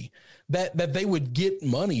be that they would get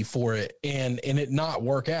money for it and it not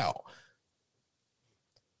work out?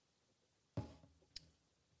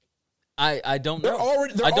 I don't know.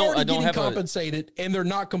 They're already getting compensated, and they're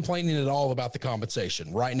not complaining at all about the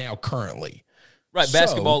compensation right now currently. Right, so,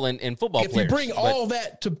 basketball and football if players. If you bring all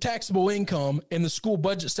that to taxable income and the school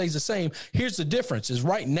budget stays the same, here's the difference: is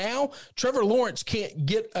right now Trevor Lawrence can't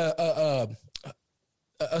get a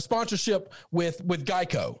sponsorship with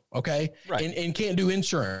Geico, okay, right, and can't do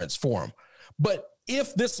insurance for him. But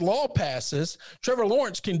if this law passes, Trevor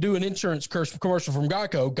Lawrence can do an insurance commercial from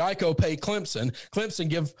Geico. Geico pay Clemson. Clemson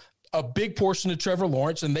give a big portion to Trevor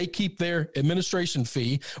Lawrence, and they keep their administration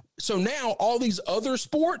fee. So now all these other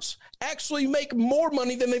sports actually make more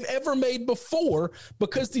money than they've ever made before,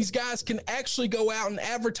 because these guys can actually go out and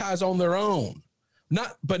advertise on their own.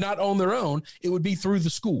 Not on their own. It would be through the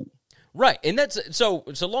school. Right. And that's so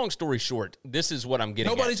long story short, this is what I'm getting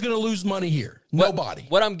Nobody's at. going to lose money here. Nobody.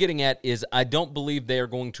 What I'm getting at is I don't believe they are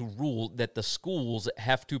going to rule that the schools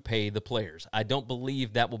have to pay the players. I don't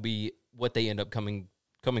believe that will be what they end up coming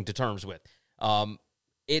to terms with.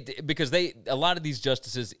 Because a lot of these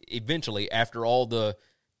justices eventually, after all the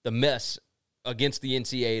mess against the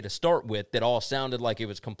NCAA to start with, that all sounded like it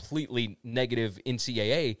was completely negative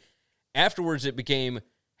NCAA, afterwards it became,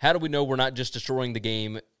 how do we know we're not just destroying the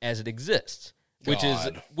game as it exists?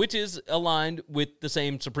 Which is aligned with the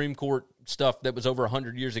same Supreme Court stuff that was over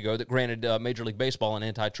 100 years ago that granted Major League Baseball an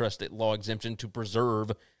antitrust law exemption to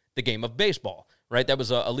preserve the game of baseball, right? That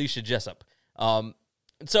was Alicia Jessup.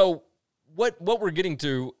 So what we're getting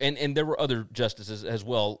to, and there were other justices as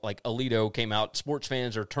well, like Alito came out, sports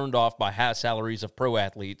fans are turned off by high salaries of pro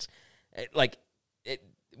athletes.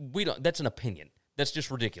 That's an opinion. That's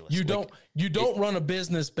just ridiculous. You don't run a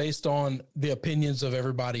business based on the opinions of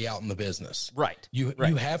everybody out in the business. Right. You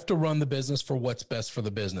have to run the business for what's best for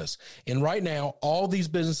the business. And right now, all these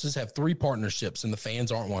businesses have 3 partnerships, and the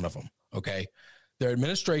fans aren't one of them. Okay. Their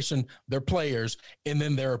administration, their players, and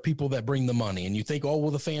then there are people that bring the money. And you think, oh,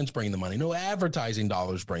 well, the fans bring the money. No, advertising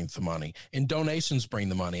dollars bring the money, and donations bring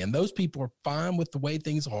the money. And those people are fine with the way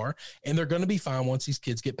things are, and they're going to be fine once these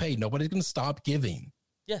kids get paid. Nobody's going to stop giving.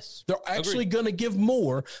 Yes. They're actually going to give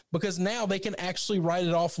more, because now they can actually write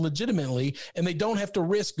it off legitimately, and they don't have to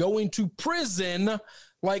risk going to prison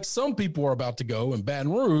like some people are about to go in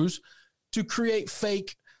Baton Rouge to create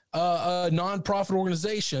fake nonprofit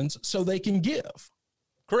organizations so they can give.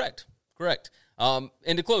 Correct. And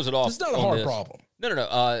to close it off, it's not a hard problem.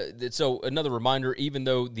 No. So another reminder, even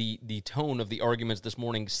though the tone of the arguments this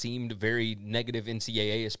morning seemed very negative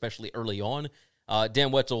NCAA, especially early on,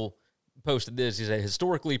 Dan Wetzel posted this. He said,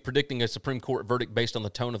 historically, predicting a Supreme Court verdict based on the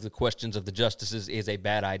tone of the questions of the justices is a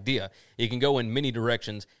bad idea. It can go in many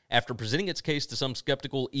directions. After presenting its case to some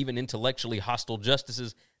skeptical, even intellectually hostile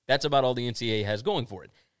justices, that's about all the NCAA has going for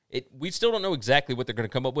it. We still don't know exactly what they're going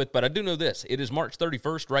to come up with, but I do know this. It is March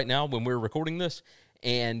 31st right now when we're recording this,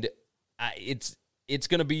 and it's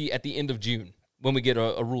going to be at the end of June when we get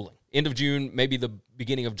a ruling. End of June, maybe the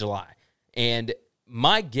beginning of July. And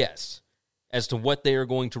my guess as to what they are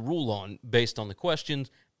going to rule on based on the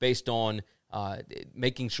questions, based on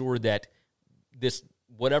making sure that this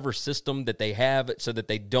whatever system that they have, so that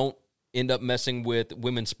they don't end up messing with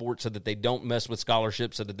women's sports, so that they don't mess with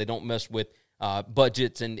scholarships, so that they don't mess with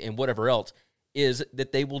budgets and whatever else, is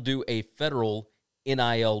that they will do a federal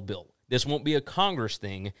NIL bill. This won't be a Congress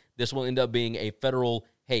thing. This will end up being a federal,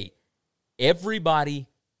 hey, everybody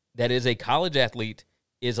that is a college athlete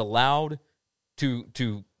is allowed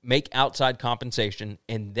to make outside compensation,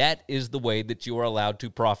 and that is the way that you are allowed to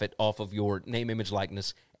profit off of your name, image,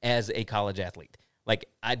 likeness as a college athlete. Like,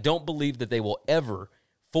 I don't believe that they will ever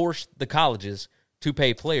force the colleges to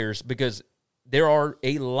pay players, because there are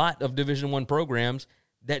a lot of Division I programs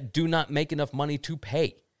that do not make enough money to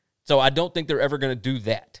pay. So I don't think they're ever going to do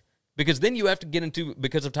that, because then you have to get into,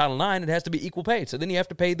 because of Title IX, it has to be equal pay. So then you have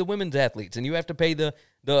to pay the women's athletes, and you have to pay the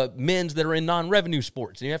men's that are in non-revenue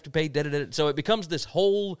sports, and you have to pay da-da-da. So it becomes this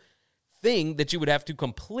whole thing that you would have to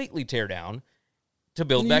completely tear down to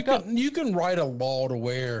build back up. You can write a law to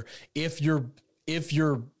where if you're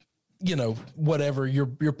whatever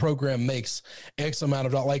your program makes X amount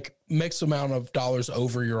of dollars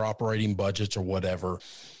over your operating budgets or whatever,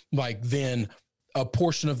 like, then a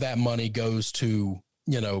portion of that money goes to,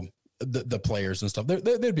 the players and stuff.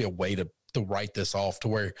 There'd be a way to write this off to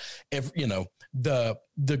where, if,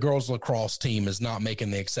 the girls lacrosse team is not making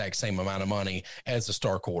the exact same amount of money as the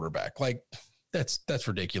star quarterback. Like, that's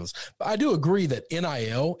ridiculous. But I do agree that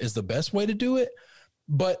NIL is the best way to do it.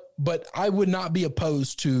 But I would not be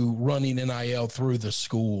opposed to running NIL through the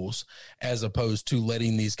schools as opposed to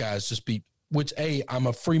letting these guys just be, which, I'm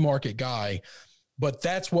a free market guy, but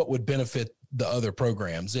that's what would benefit the other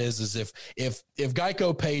programs is if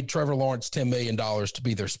Geico paid Trevor Lawrence $10 million to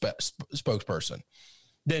be their spokesperson,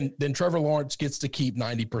 then Trevor Lawrence gets to keep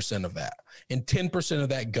 90% of that. And 10% of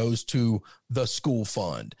that goes to the school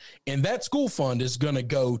fund. And that school fund is going to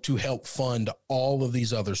go to help fund all of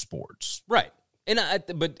these other sports. Right. And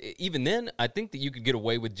but even then, I think that you could get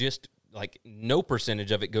away with just like no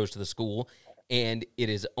percentage of it goes to the school, and it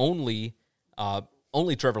is only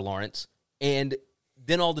Trevor Lawrence, and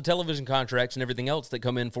then all the television contracts and everything else that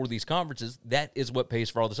come in for these conferences. That is what pays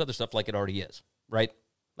for all this other stuff, like it already is, right?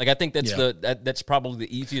 Like, I think that's that's probably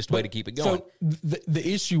the easiest way to keep it going. So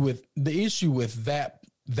the issue with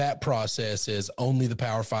that process is only the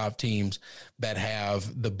Power 5 teams that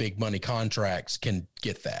have the big money contracts can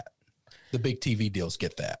get that. The big TV deals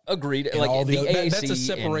get that. Agreed. And like the AAC, that's a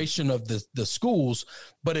separation of the schools.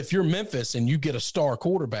 But if you're Memphis and you get a star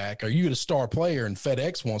quarterback or you get a star player and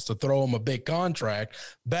FedEx wants to throw them a big contract,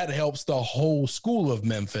 that helps the whole school of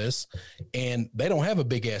Memphis, and they don't have a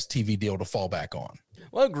big ass TV deal to fall back on.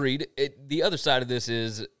 Well, agreed. The other side of this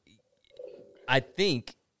is, I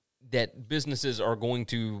think that businesses are going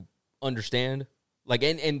to understand, like,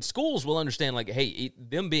 and schools will understand, like, hey,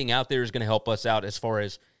 them being out there is going to help us out as far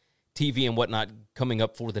as TV and whatnot coming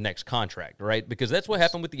up for the next contract, right? Because that's what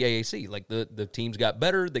happened with the AAC. Like, the teams got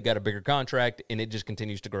better, they got a bigger contract, and it just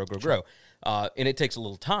continues to grow. And it takes a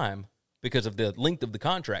little time because of the length of the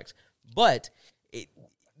contracts. But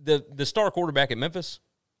the star quarterback at Memphis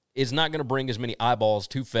is not going to bring as many eyeballs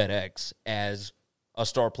to FedEx as a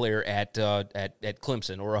star player at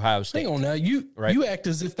Clemson or Ohio State. Hang on now, you act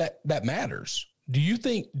as if that matters. Do you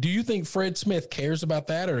think Fred Smith cares about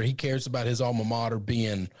that, or he cares about his alma mater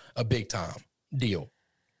being a big time deal?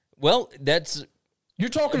 Well, you're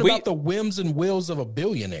talking about the whims and wills of a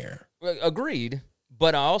billionaire. Agreed,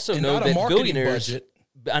 but I also know that billionaires.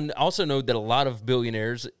 I also know that a lot of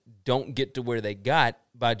billionaires don't get to where they got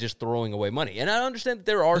by just throwing away money, and I understand that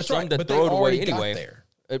there are some that throw it away anyway.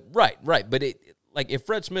 Right. But if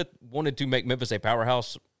Fred Smith wanted to make Memphis a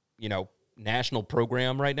powerhouse, national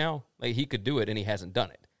program right now, like, he could do it, and he hasn't done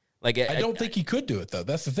it. Like, I don't think he could do it, though.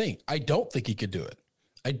 That's the thing. I don't think he could do it.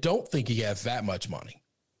 I don't think he has that much money.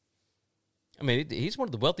 I mean, he's one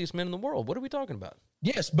of the wealthiest men in the world. What are we talking about?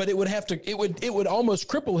 Yes, but it would almost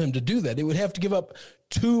cripple him to do that. It would have to give up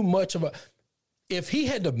too much of if he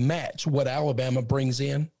had to match what Alabama brings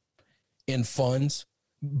in funds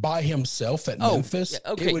by himself at Memphis,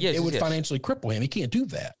 it would financially cripple him. He can't do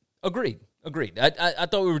that. Agreed. I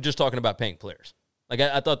thought we were just talking about paying players. Like,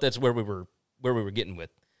 I thought that's where we were getting with.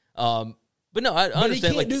 But no, I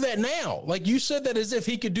understand. He can't do that now. Like, you said that as if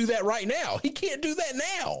he could do that right now. He can't do that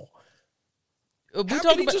now. How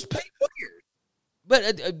can he just pay players?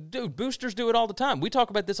 But dude, boosters do it all the time. We talk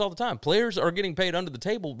about this all the time. Players are getting paid under the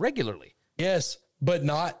table regularly. Yes, but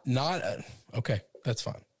not. Okay, that's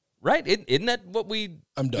fine. Right? Isn't that what we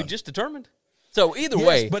just determined? So either yes,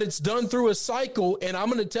 way. But it's done through a cycle, and I'm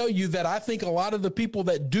going to tell you that I think a lot of the people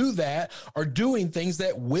that do that are doing things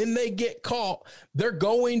that when they get caught, they're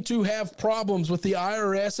going to have problems with the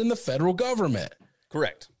IRS and the federal government.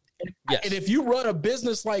 Correct. Yes. And if you run a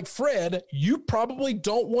business like Fred, you probably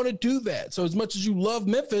don't want to do that. So as much as you love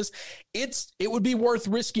Memphis, it would be worth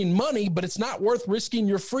risking money, but it's not worth risking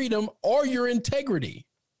your freedom or your integrity.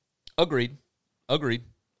 Agreed.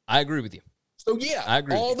 I agree with you. So yeah, I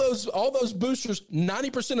agree. All those boosters,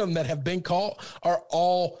 90% of them that have been caught are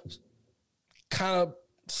all kind of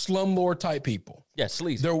slumlord type people. Yeah,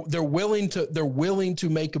 sleazy. They're willing to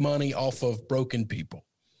make money off of broken people.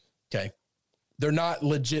 Okay. They're not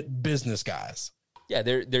legit business guys. Yeah,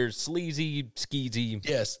 they're sleazy, skeezy.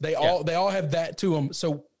 Yes, they all have that to them.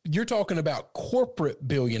 So you're talking about corporate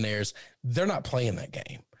billionaires. They're not playing that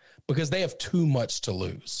game because they have too much to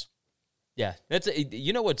lose. Yeah,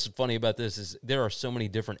 you know what's funny about this is there are so many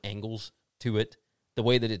different angles to it. The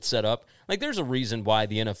way that it's set up, like there's a reason why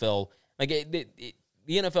the NFL, like the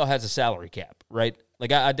NFL has a salary cap, right?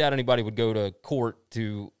 Like I doubt anybody would go to court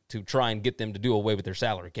to try and get them to do away with their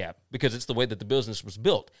salary cap because it's the way that the business was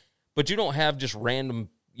built. But you don't have just random,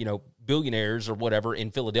 billionaires or whatever in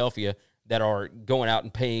Philadelphia that are going out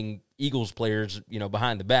and paying Eagles players,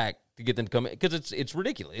 behind the back to get them to come in because it's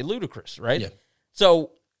ridiculous, it's ludicrous, right? Yeah.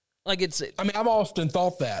 So, like I've often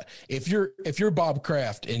thought that if you're Bob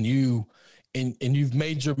Kraft and you've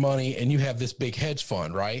made your money and you have this big hedge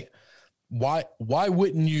fund, right? Why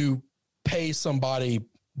wouldn't you pay somebody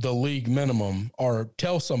the league minimum or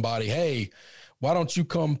tell somebody, hey, why don't you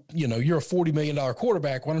come, you're a $40 million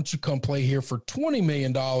quarterback. Why don't you come play here for $20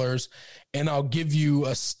 million and I'll give you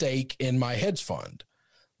a stake in my hedge fund?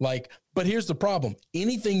 But here's the problem.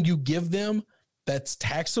 Anything you give them that's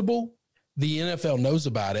taxable, the NFL knows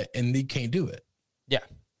about it and they can't do it. Yeah.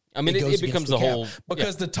 I mean, it becomes the whole.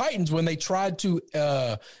 Because the Titans, when they tried to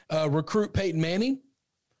recruit Peyton Manning,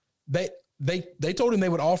 they told him they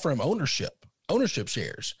would offer him ownership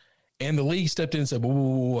shares. And the league stepped in and said,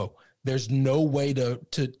 whoa. There's no way to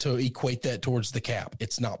equate that towards the cap.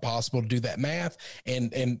 It's not possible to do that math.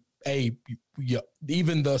 And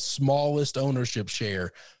even the smallest ownership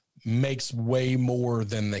share makes way more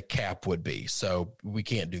than the cap would be. So we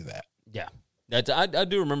can't do that. Yeah. I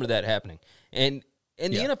do remember that happening. And the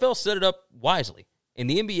NFL set it up wisely. And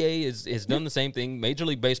the NBA has done the same thing. Major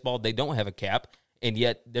League Baseball, they don't have a cap, and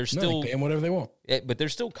yet they're still they pay them whatever they want. But they're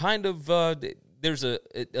still kind of there's a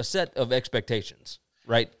set of expectations,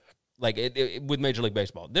 right? Like with Major League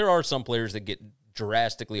Baseball, there are some players that get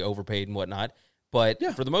drastically overpaid and whatnot, but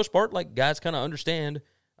for the most part, like guys kind of understand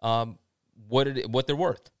what they're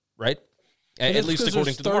worth, right? At least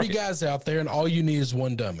according to the market. 30 guys out there, and all you need is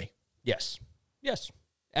one dummy. Yes,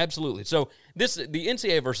 absolutely. So the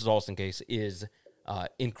NCAA versus Alston case is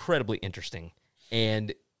incredibly interesting,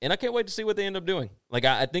 and I can't wait to see what they end up doing. Like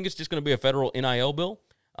I think it's just going to be a federal NIL bill,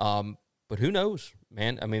 but who knows,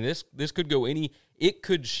 man? I mean, this could go it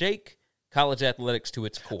could shake college athletics to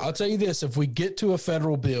its core. I'll tell you this: if we get to a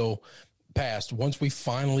federal bill passed, once we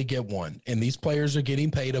finally get one, and these players are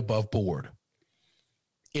getting paid above board,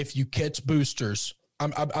 if you catch boosters.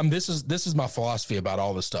 This is my philosophy about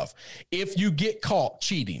all this stuff. If you get caught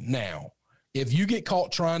cheating now, if you get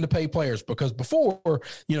caught trying to pay players, because before,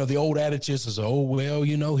 the old adage is, oh, well,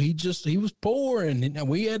 he was poor and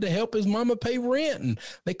we had to help his mama pay rent and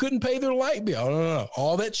they couldn't pay their light bill. No.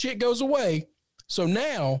 All that shit goes away. So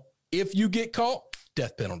now if you get caught,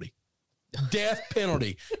 death penalty. Death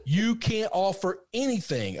penalty. You can't offer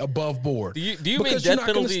anything above board. Do you mean death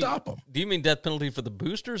penalty? Stop them. Do you mean death penalty for the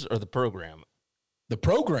boosters or the program? The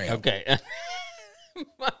program. Okay.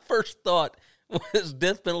 My first thought was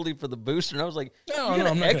death penalty for the booster, and I was like, no, I'm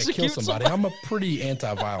not going to kill somebody. I'm a pretty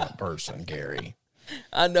anti-violent person, Gary.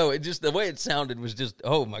 I know. It just the way it sounded was just,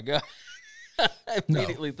 oh my God. I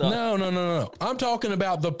immediately thought. No. I'm talking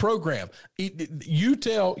about the program. You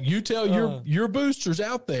tell your boosters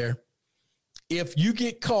out there, if you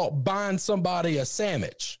get caught buying somebody a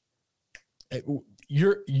sandwich,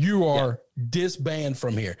 you are disbanded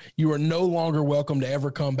from here. You are no longer welcome to ever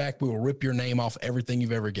come back. We will rip your name off everything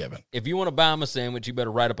you've ever given. If you want to buy them a sandwich, you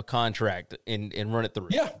better write up a contract and run it through.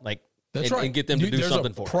 Yeah, that's right. And get them to do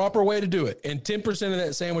something for it. There's a proper way to do it, and 10% of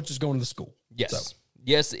that sandwich is going to the school. Yes, so,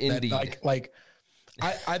 yes, indeed.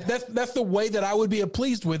 That's the way that I would be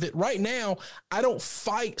pleased with it. Right now, I don't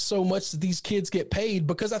fight so much that these kids get paid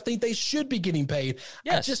because I think they should be getting paid.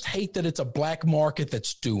 Yes. I just hate that it's a black market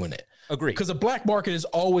that's doing it. Agree. Because a black market is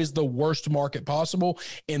always the worst market possible,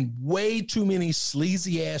 and way too many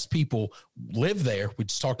sleazy ass people live there. We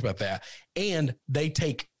just talked about that. And they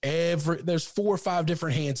take there's 4 or 5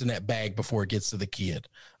 different hands in that bag before it gets to the kid.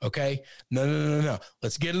 Okay. No.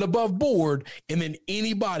 Let's get it above board. And then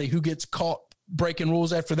anybody who gets caught breaking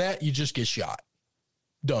rules after that, you just get shot.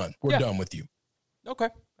 Done. We're done with you. Okay.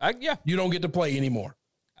 You don't get to play anymore.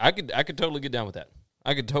 I could totally get down with that.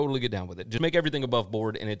 I could totally get down with it. Just make everything above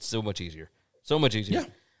board, and it's so much easier. So much easier.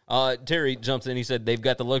 Yeah. Terry jumps in. He said they've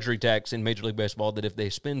got the luxury tax in Major League Baseball that if they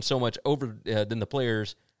spend so much over than the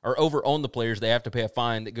players or over on the players, they have to pay a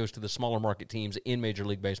fine that goes to the smaller market teams in Major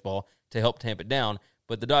League Baseball to help tamp it down.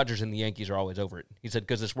 But the Dodgers and the Yankees are always over it. He said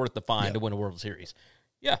because it's worth the fine to win a World Series.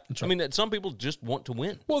 Yeah. I mean, some people just want to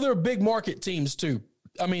win. Well, they're big market teams too.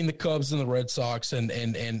 I mean, the Cubs and the Red Sox and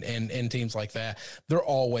teams like that, they're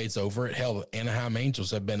always over it. Hell, Anaheim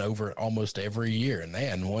Angels have been over it almost every year, and they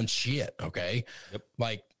hadn't won shit, okay? Yep.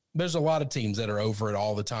 Like, there's a lot of teams that are over it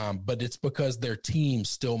all the time, but it's because their team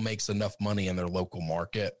still makes enough money in their local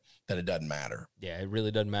market that it doesn't matter. Yeah, it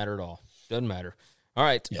really doesn't matter at all. Doesn't matter. All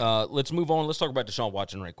right, let's move on. Let's talk about Deshaun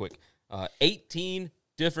Watson right quick. 18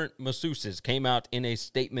 different masseuses came out in a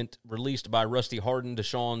statement released by Rusty Hardin,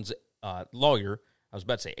 Deshaun's lawyer. I was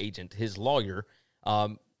about to say agent, his lawyer,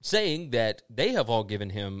 saying that they have all given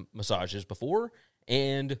him massages before,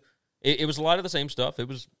 and it was a lot of the same stuff. It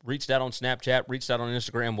was reached out on Snapchat, reached out on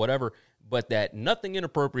Instagram, whatever, but that nothing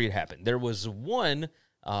inappropriate happened. There was one,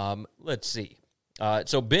 let's see.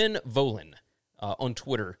 So Ben Volin on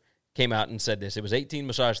Twitter came out and said this. It was 18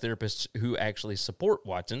 massage therapists who actually support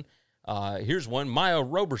Watson. Here's one, Maya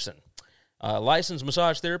Roberson. Licensed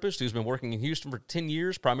massage therapist who's been working in Houston for 10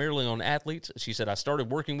 years, primarily on athletes. She said, I started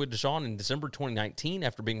working with Deshaun in December 2019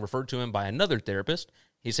 after being referred to him by another therapist.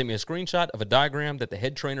 He sent me a screenshot of a diagram that the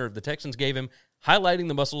head trainer of the Texans gave him, highlighting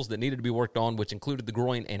the muscles that needed to be worked on, which included the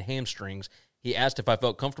groin and hamstrings. He asked if I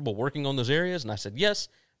felt comfortable working on those areas, and I said yes,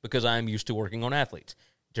 because I am used to working on athletes.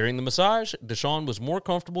 During the massage, Deshaun was more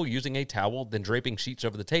comfortable using a towel than draping sheets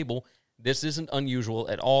over the table. This isn't unusual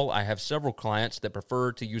at all. I have several clients that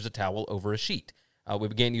prefer to use a towel over a sheet. We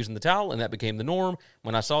began using the towel, and that became the norm.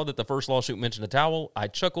 When I saw that the first lawsuit mentioned a towel, I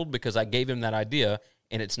chuckled because I gave him that idea,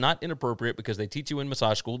 and it's not inappropriate because they teach you in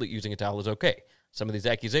massage school that using a towel is okay. Some of these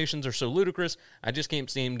accusations are so ludicrous, I just can't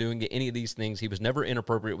see him doing any of these things. He was never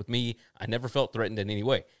inappropriate with me. I never felt threatened in any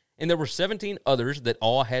way. And there were 17 others that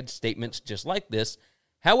all had statements just like this.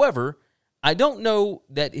 However, I don't know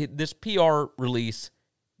that this PR release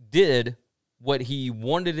did what he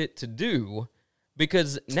wanted it to do,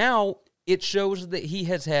 because now it shows that he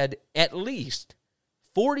has had at least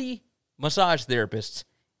 40 massage therapists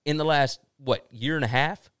in the last, year and a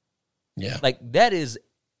half? Yeah. Like, that is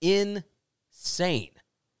insane.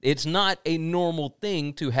 It's not a normal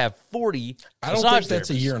thing to have 40 I don't think that's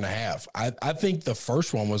a year and a half. I think the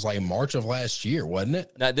first one was like March of last year, wasn't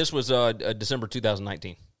it? No, this was December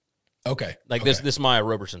 2019. Okay. This Maya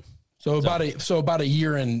Roberson. So about a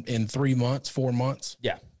year and 3 months, 4 months.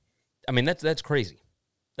 Yeah, I mean that's crazy.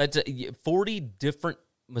 That's 40 different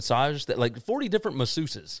massages 40 different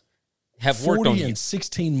masseuses have worked on you in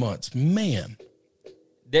 16 months, man.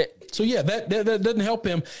 That doesn't help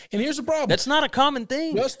him. And here's the problem: that's not a common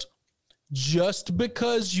thing. Just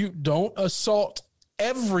because you don't assault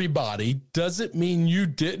everybody doesn't mean you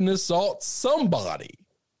didn't assault somebody.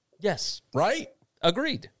 Yes, right.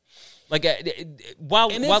 Agreed. I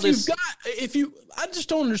just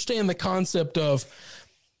don't understand the concept of,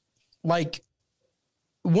 like,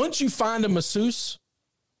 once you find a masseuse,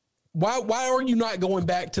 why are you not going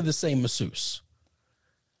back to the same masseuse?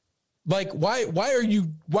 Like, why are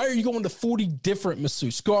you going to 40 different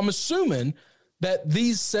masseuses? So I'm assuming that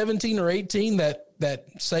these 17 or 18 that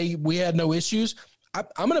say we had no issues,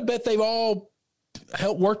 I'm going to bet they've all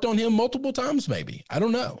worked on him multiple times. Maybe, I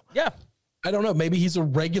don't know. Yeah. I don't know. Maybe he's a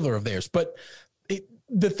regular of theirs. But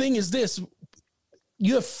the thing is this,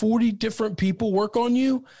 you have 40 different people work on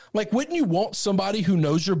you. Like, wouldn't you want somebody who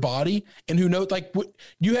knows your body and who knows,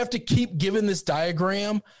 you have to keep giving this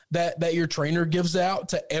diagram that your trainer gives out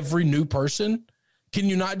to every new person? Can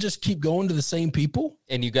you not just keep going to the same people?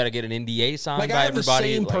 And you got to get an NDA signed by everybody. I have the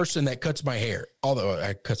same person that cuts my hair,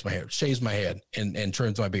 shaves my head and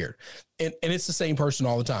trims my beard. And it's the same person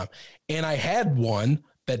all the time. And I had one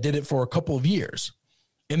that did it for a couple of years.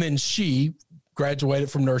 And then she graduated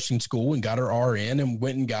from nursing school and got her RN and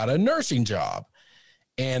went and got a nursing job.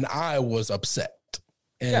 And I was upset.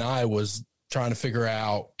 And I was trying to figure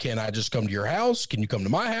out, can I just come to your house? Can you come to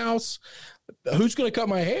my house? Who's going to cut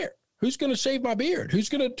my hair? Who's going to shave my beard? Who's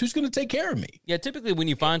going to take care of me? Yeah, typically when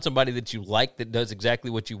you find somebody that you like that does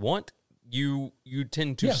exactly what you want, you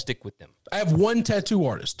tend to stick with them. I have one tattoo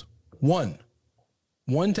artist. One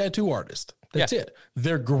tattoo artist. That's it.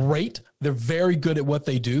 They're great. They're very good at what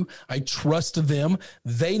they do. I trust them.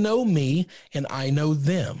 They know me, and I know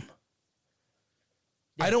them.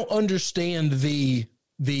 Yeah. I don't understand the.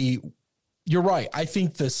 You're right. I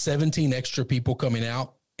think the 17 extra people coming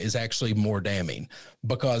out is actually more damning,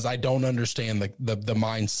 because I don't understand the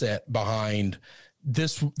mindset behind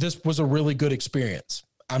this. This was a really good experience.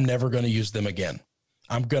 I'm never going to use them again.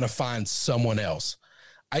 I'm going to find someone else.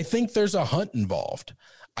 I think there's a hunt involved.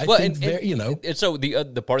 So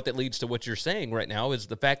the part that leads to what you're saying right now is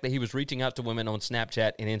the fact that he was reaching out to women on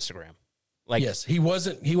Snapchat and Instagram. Yes, he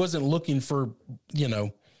wasn't looking for,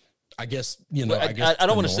 I guess, you know, I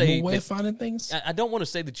don't want to say way of finding things. I don't want to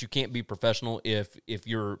say that you can't be professional if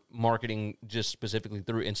you're marketing just specifically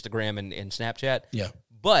through Instagram and Snapchat. Yeah.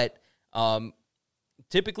 But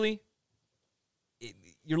typically,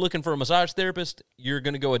 you're looking for a massage therapist, you're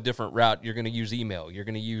going to go a different route. You're going to use email. You're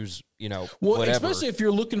going to use, whatever. Especially if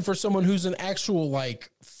you're looking for someone who's an actual,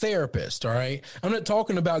 like, therapist, all right? I'm not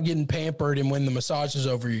talking about getting pampered and when the massage is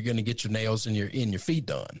over, you're going to get your nails and your feet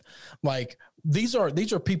done. Like, these are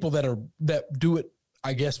people that do it,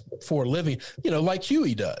 I guess, for a living, like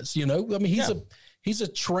Huey does, I mean, he's a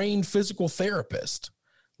trained physical therapist.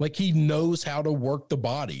 Like, he knows how to work the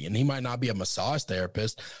body, and he might not be a massage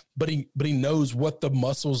therapist, but he knows what the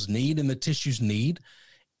muscles need and the tissues need.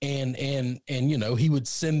 And he would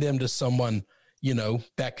send them to someone,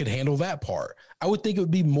 that could handle that part. I would think it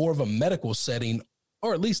would be more of a medical setting,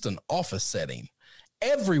 or at least an office setting.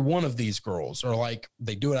 Every one of these girls are like,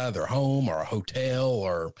 they do it out of their home or a hotel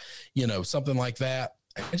or, something like that.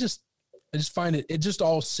 I just find it just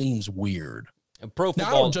all seems weird. And pro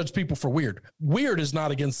football, now, I don't judge people for weird. Weird is not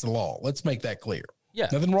against the law. Let's make that clear. Yeah.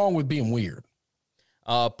 Nothing wrong with being weird.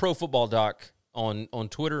 Pro Football Doc on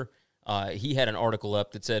Twitter, he had an article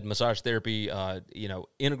up that said massage therapy,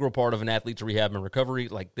 integral part of an athlete's rehab and recovery.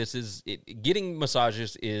 Like, this is getting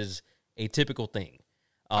massages is a typical thing.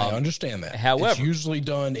 I understand that. However, it's usually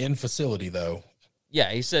done in facility, though. Yeah,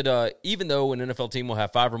 he said, even though an NFL team will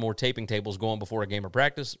have 5 or more taping tables going before a game or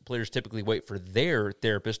practice, players typically wait for their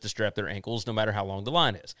therapist to strap their ankles no matter how long the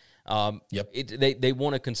line is. They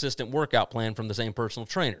want a consistent workout plan from the same personal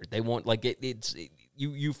trainer. They want,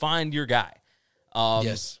 you find your guy.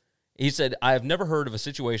 Yes. He said, I have never heard of a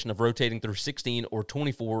situation of rotating through 16 or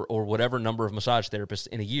 24 or whatever number of massage therapists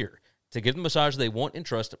in a year. To get the massage they want and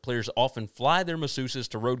trust, players often fly their masseuses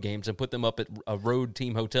to road games and put them up at a road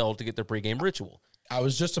team hotel to get their pregame ritual. I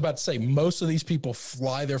was just about to say, most of these people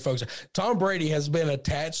fly their folks. Tom Brady has been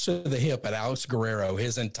attached to the hip at Alex Guerrero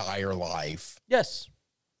his entire life. Yes.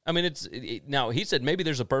 I mean, now, he said maybe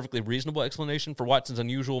there's a perfectly reasonable explanation for Watson's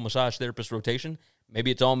unusual massage therapist rotation.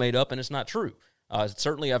 Maybe it's all made up and it's not true.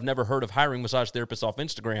 Certainly, I've never heard of hiring massage therapists off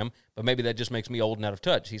Instagram, but maybe that just makes me old and out of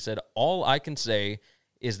touch. He said, all I can say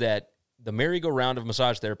is that the merry-go-round of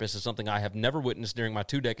massage therapists is something I have never witnessed during my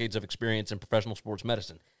 2 decades of experience in professional sports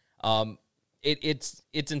medicine. It's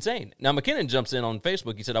insane. Now, McKinnon jumps in on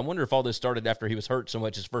Facebook. He said, I wonder if all this started after he was hurt so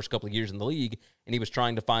much his first couple of years in the league, and he was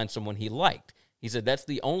trying to find someone he liked. He said, that's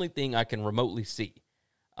the only thing I can remotely see.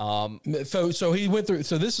 So he went through,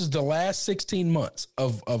 so this is the last 16 months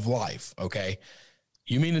of life, okay?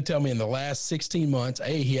 You mean to tell me in the last 16 months,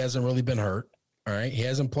 he hasn't really been hurt, all right? He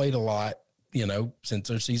hasn't played a lot, since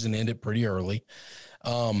their season ended pretty early.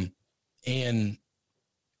 And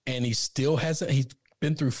he still hasn't, he's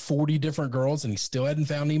been through 40 different girls and he still hadn't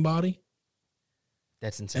found anybody.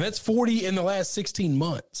 That's insane. And that's 40 in the last 16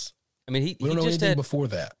 months. I mean, we don't know anything before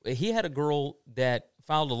that. He had a girl that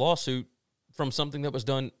filed a lawsuit from something that was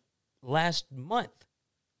done last month.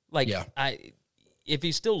 If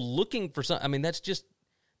he's still looking for something, I mean, that's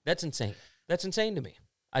insane. That's insane to me.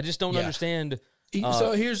 I just don't understand.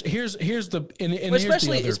 So here's the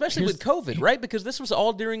especially with COVID, right? Because this was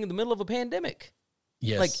all during the middle of a pandemic.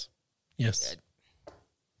 Yes.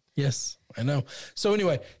 Yes, I know. So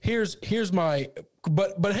anyway, here's my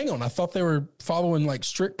but hang on. I thought they were following like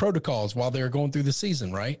strict protocols while they were going through the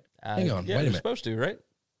season, right? Hang on, wait a minute. Supposed to, right?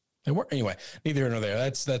 They weren't anyway. Neither here nor there.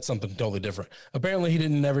 That's something totally different. Apparently, he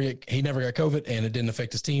never got COVID, and it didn't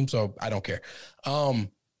affect his team, so I don't care.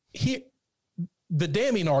 The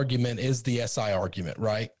damning argument is the SI argument,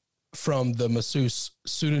 right? From the masseuse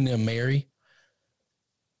pseudonym Mary.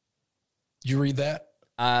 Did you read that?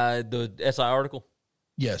 The SI article?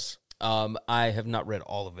 Yes. I have not read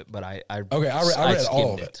all of it, but I read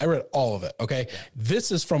all of it. I read all of it. Okay. Yeah.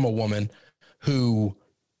 This is from a woman who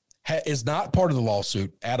is not part of the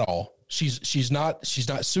lawsuit at all. She's not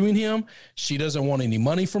suing him. She doesn't want any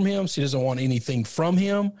money from him. She doesn't want anything from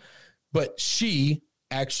him, but she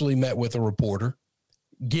actually met with a reporter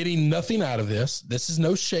getting nothing out of this. This is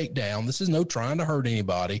no shakedown. This is no trying to hurt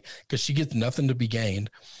anybody because she gets nothing to be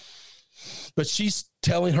gained. But she's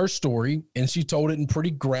telling her story, and she told it in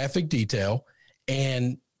pretty graphic detail.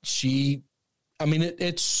 And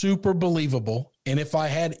it's super believable. And if I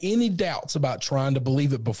had any doubts about trying to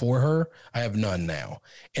believe it before her, I have none now.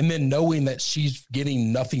 And then knowing that she's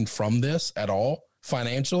getting nothing from this at all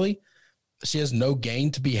financially, she has no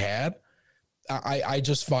gain to be had. I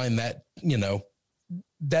just find that,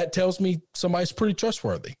 that tells me somebody's pretty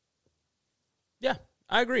trustworthy. Yeah,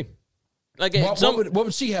 I agree. Like, what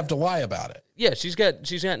would she have to lie about it? Yeah, she's got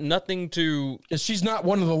nothing to. She's not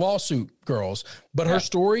one of the lawsuit girls, but her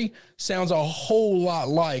story sounds a whole lot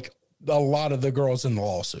like a lot of the girls in the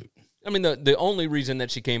lawsuit. I mean, the only reason that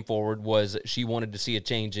she came forward was she wanted to see a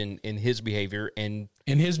change in his behavior and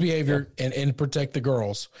protect the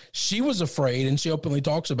girls. She was afraid, and she openly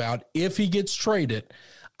talks about if he gets traded.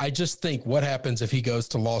 I just think what happens if he goes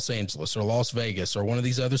to Los Angeles or Las Vegas or one of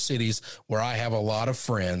these other cities where I have a lot of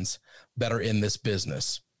friends that are in this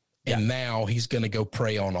business, and now he's going to go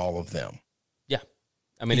prey on all of them. Yeah,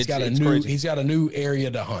 I mean, he's got a new area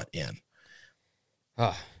to hunt in.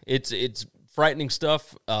 It's frightening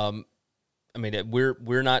stuff. I mean,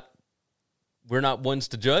 we're not ones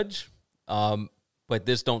to judge, but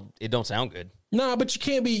it don't sound good. No, but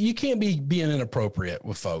you can't be being inappropriate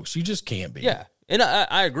with folks. You just can't be. Yeah, and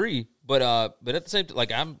I agree, but at the same time,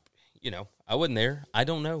 like I wasn't there. I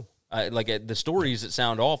don't know. The stories that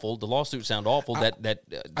sound awful, the lawsuits sound awful. That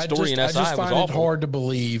story in SI was awful. I just find it hard to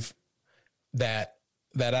believe that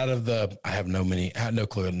out of I have no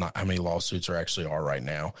clue how many lawsuits there actually are right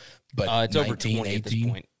now, but it's over 20 at this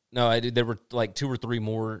point. No, there were like 2 or 3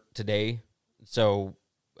 more today. So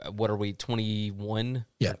what are we, 21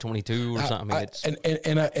 or 22 or something? I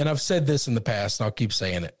mean, and I've said this in the past, and I'll keep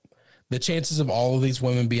saying it. The chances of all of these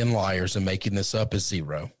women being liars and making this up is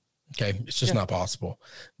 0. Okay. It's just not possible.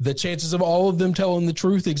 The chances of all of them telling the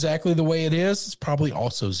truth exactly the way it is probably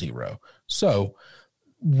also 0. So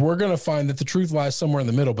we're going to find that the truth lies somewhere in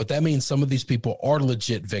the middle, but that means some of these people are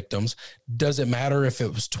legit victims. Does it matter if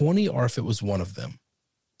it was 20 or if it was one of them?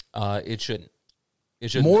 It shouldn't.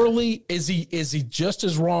 It shouldn't. Morally, is he just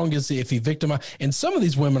as wrong as if he victimized? And some of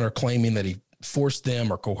these women are claiming that he forced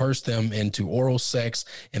them or coerced them into oral sex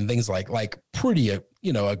and things like pretty,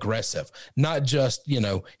 aggressive. Not just,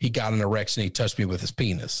 he got an erection, he touched me with his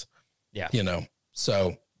penis. Yeah.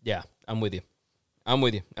 So. Yeah, I'm with you. I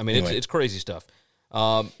mean, anyway. It's crazy stuff.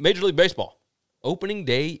 Major League Baseball opening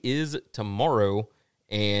day is tomorrow,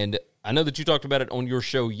 and I know that you talked about it on your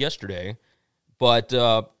show yesterday, but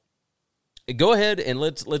go ahead and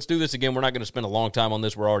let's do this again. We're not going to spend a long time on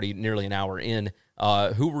this. We're already nearly an hour in.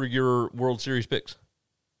 Who were your World Series picks?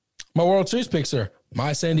 My World Series picks are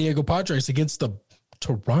my San Diego Padres against the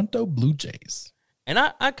Toronto Blue Jays. And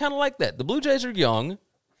I kind of like that. The Blue Jays are young,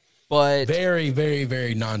 but very, very,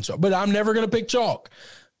 very non-chalk. But I'm never going to pick chalk.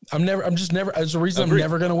 There's a reason I'm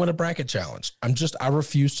never going to win a bracket challenge. I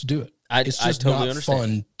refuse to do it. It's just totally not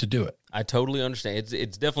fun to do it. I totally understand.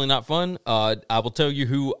 It's definitely not fun. I will tell you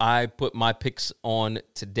who I put my picks on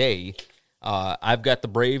today. I've got the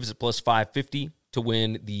Braves at plus 550 to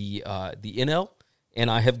win the NL, and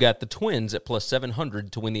I have got the Twins at plus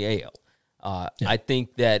 700 to win the AL. I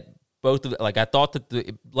think that both of I thought that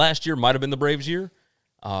the last year might have been the Braves' year.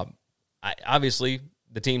 Obviously,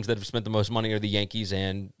 the teams that have spent the most money are the Yankees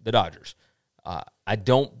and the Dodgers. I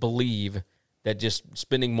don't believe that just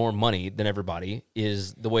spending more money than everybody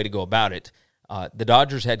is the way to go about it. The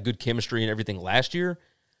Dodgers had good chemistry and everything last year,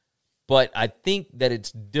 but I think that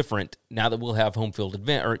it's different now that we'll have home field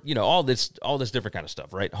advantage, or all this different kind of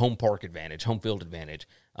stuff, right? Home park advantage, home field advantage.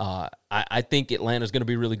 I think Atlanta's going to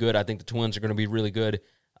be really good. I think the Twins are going to be really good.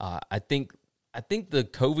 I think the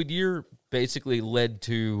COVID year basically led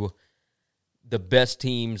to the best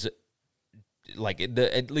teams,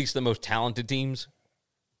 at least the most talented teams,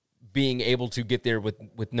 being able to get there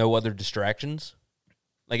with no other distractions.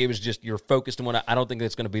 It was just you're focused on one. I don't think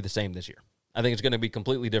that's going to be the same this year. I think it's going to be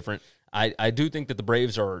completely different. I do think that the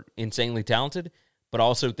Braves are insanely talented, but I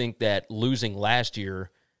also think that losing last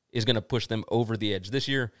year is going to push them over the edge this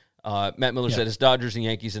year. Matt Miller said it's Dodgers and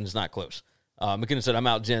Yankees, and it's not close. McKinnon said, I'm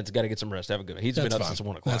out, gents. Got to get some rest. Have a good one. He's been up since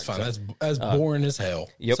 1 o'clock. That's fine. So, that's boring as hell.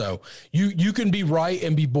 Yep. So you can be right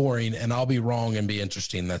and be boring, and I'll be wrong and be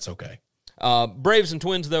interesting. That's okay. Braves and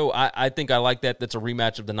Twins, though, I think I like that. That's a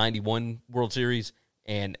rematch of the 91 World Series,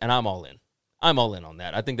 and I'm all in. I'm all in on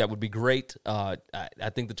that. I think that would be great. I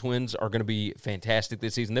think the Twins are going to be fantastic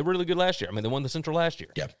this season. They were really good last year. I mean, they won the Central last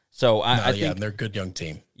year. Yeah. So I think they're a good young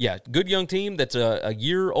team. Yeah, good young team that's a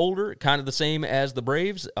year older, kind of the same as the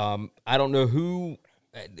Braves. I don't know who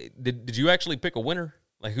did you actually pick a winner?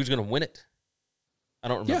 Who's going to win it? I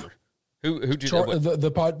don't remember. Yeah. Who did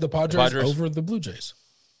the Padres over the Blue Jays?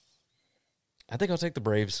 I think I'll take the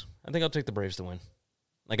Braves. I think I'll take the Braves to win.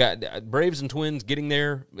 Braves and Twins getting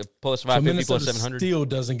there, plus 550, plus 700. Still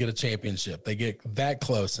doesn't get a championship. They get that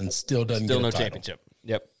close and still doesn't get a title. Championship.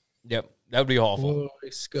 Yep. That would be awful. Boy,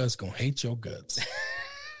 Scud's going to hate your guts.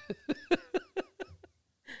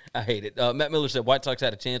 I hate it. Matt Miller said White Sox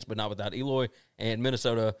had a chance, but not without Eloy, and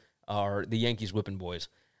Minnesota are the Yankees whipping boys.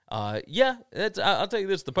 I'll tell you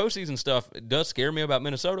this, the postseason stuff does scare me about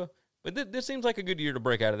Minnesota, but this seems like a good year to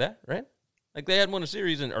break out of that, right? They hadn't won a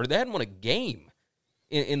series, or they hadn't won a game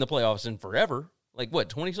in the playoffs in forever.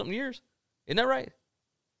 20-something years? Isn't that right?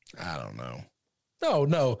 I don't know.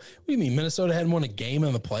 No. What do you mean Minnesota hadn't won a game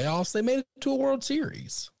in the playoffs? They made it to a World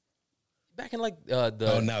Series. Back in like God.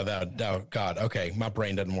 Okay, my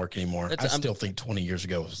brain doesn't work anymore. I still think 20 years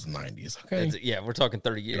ago was the 90s. Okay, yeah, we're talking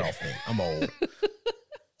 30 years. Get off me. I'm old.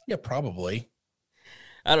 Yeah, probably.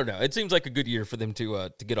 I don't know. It seems like a good year for them to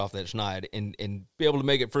get off that schneid and be able to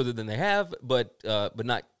make it further than they have, but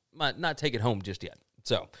not take it home just yet.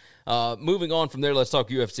 So, moving on from there, let's talk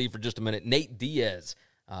UFC for just a minute. Nate Diaz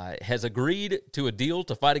has agreed to a deal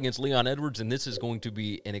to fight against Leon Edwards, and this is going to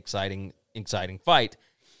be an exciting fight.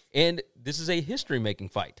 And this is a history-making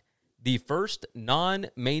fight. The first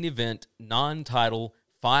non-main event, non-title,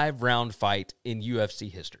 5-round fight in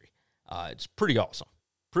UFC history. It's pretty awesome.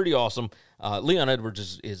 Pretty awesome. Leon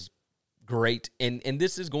Edwards is great, and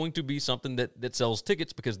this is going to be something that sells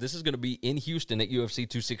tickets because this is going to be in Houston at UFC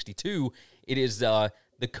 262. It is the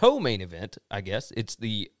co-main event, I guess. It's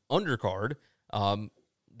the undercard,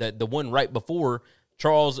 the one right before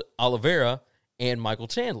Charles Oliveira and Michael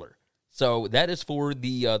Chandler. So that is for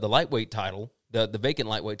the lightweight title, the vacant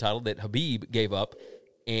lightweight title that Khabib gave up,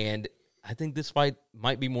 and I think this fight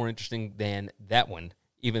might be more interesting than that one,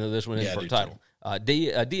 even though this one is for a title.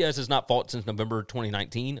 Diaz has not fought since November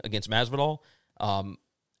 2019 against Masvidal.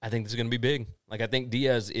 I think this is going to be big. Like, I think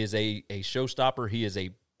Diaz is a showstopper. He is a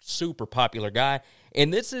super popular guy,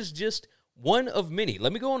 and this is just one of many.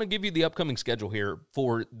 Let me go on and give you the upcoming schedule here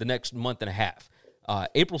for the next month and a half.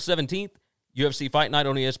 April 17th, UFC Fight Night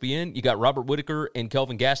on ESPN. You got Robert Whittaker and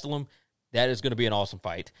Kelvin Gastelum. That is going to be an awesome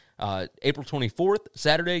fight. April 24th,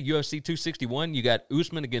 Saturday, UFC 261. You got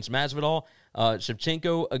Usman against Masvidal,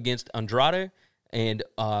 Shevchenko against Andrade, and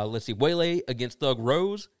Weili against Thug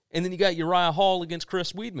Rose. And then you got Uriah Hall against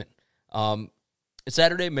Chris Weidman.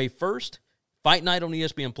 Saturday, May 1st, Fight Night on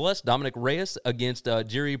ESPN Plus. Dominic Reyes against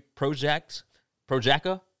Jerry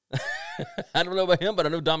Projaca. I don't know about him, but I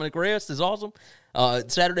know Dominic Reyes is awesome.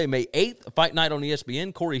 Saturday, May 8th, Fight Night on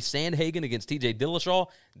ESPN. Corey Sandhagen against TJ Dillashaw.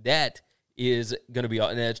 That is going to be,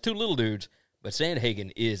 and it's two little dudes, but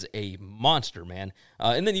Sandhagen is a monster, man.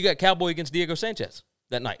 And then you got Cowboy against Diego Sanchez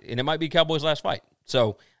that night, and it might be Cowboy's last fight.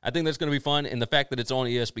 So I think that's going to be fun, and the fact that it's on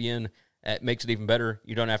ESPN makes it even better.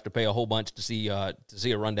 You don't have to pay a whole bunch to see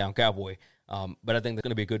a rundown Cowboy. But I think there's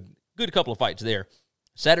going to be a good couple of fights there.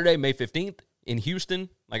 Saturday, May 15th in Houston,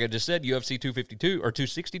 like I just said, UFC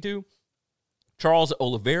 262. Charles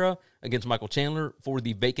Oliveira against Michael Chandler for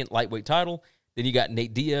the vacant lightweight title. Then you got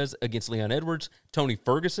Nate Diaz against Leon Edwards, Tony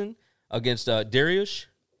Ferguson against Dariush,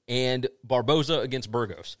 and Barboza against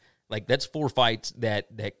Burgos. Like, that's 4 fights that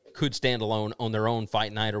could stand alone on their own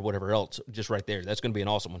fight night or whatever else, just right there. That's going to be an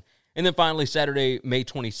awesome one. And then finally, Saturday, May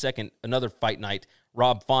 22nd, another fight night,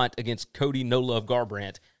 Rob Font against Cody No Love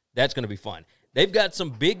Garbrandt. That's going to be fun. They've got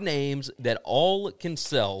some big names that all can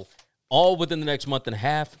sell all within the next month and a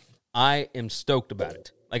half. I am stoked about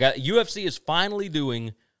it. Like, UFC is finally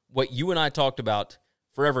doing what you and I talked about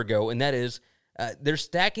forever ago, and that is they're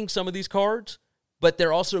stacking some of these cards, but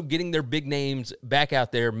they're also getting their big names back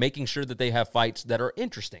out there, making sure that they have fights that are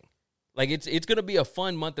interesting. Like, it's going to be a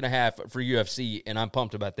fun month and a half for UFC, and I'm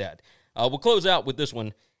pumped about that. We'll close out with this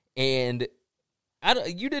one, and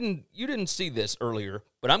you didn't see this earlier,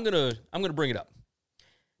 but I'm gonna bring it up.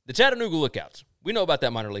 The Chattanooga Lookouts. We know about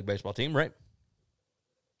that minor league baseball team, right?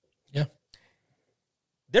 Yeah.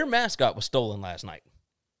 Their mascot was stolen last night.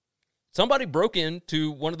 Somebody broke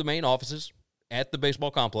into one of the main offices at the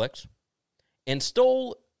baseball complex and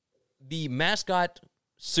stole the mascot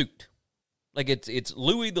suit. Like, it's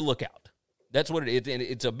Louie the Lookout. That's what it is. And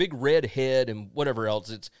it's a big red head and whatever else.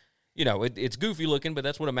 It's, it's goofy looking, but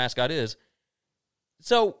that's what a mascot is.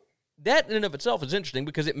 So that in and of itself is interesting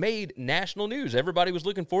because it made national news. Everybody was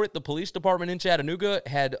looking for it. The police department in Chattanooga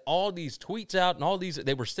had all these tweets out and all these,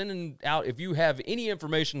 they were sending out, if you have any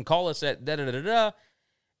information, call us at da-da-da-da-da.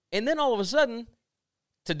 And then all of a sudden,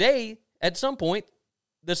 today, at some point,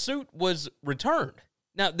 the suit was returned.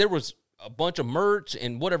 Now, there was a bunch of merch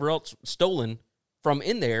and whatever else stolen from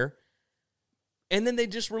in there. And then they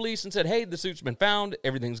just released and said, hey, the suit's been found.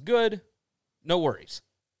 Everything's good. No worries.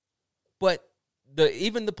 But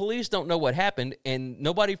even the police don't know what happened, and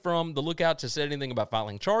nobody from the Lookouts has said anything about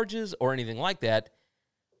filing charges or anything like that.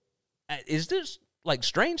 Is this, like,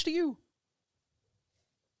 strange to you?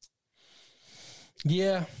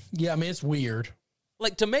 Yeah, I mean, it's weird.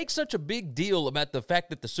 Like, to make such a big deal about the fact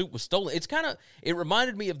that the suit was stolen, it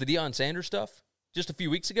reminded me of the Deion Sanders stuff just a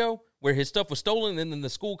few weeks ago, where his stuff was stolen, and then the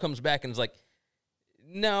school comes back and is like,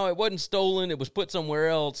 no, it wasn't stolen, it was put somewhere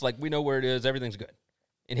else, like, we know where it is, everything's good.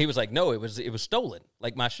 And he was like, no, it was stolen.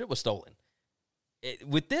 Like, my shit was stolen.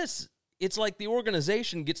 With this, it's like the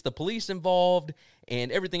organization gets the police involved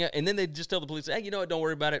and everything, and then they just tell the police, hey, you know what, don't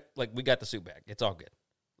worry about it. Like, we got the suit back. It's all good.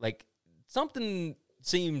 Like, something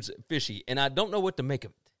seems fishy, and I don't know what to make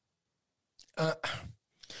of it.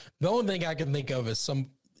 The only thing I can think of is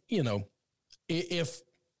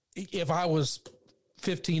if I was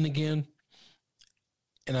 15 again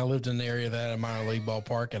and I lived in an area that had a minor league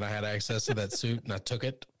ballpark and I had access to that suit and I took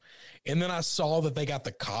it, and then I saw that they got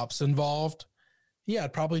the cops involved, yeah,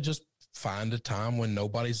 I'd probably just find a time when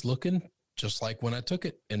nobody's looking, just like when I took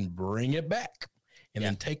it, and bring it back and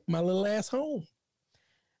then take my little ass home.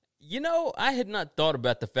 You know, I had not thought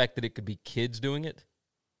about the fact that it could be kids doing it,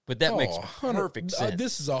 but that makes perfect sense.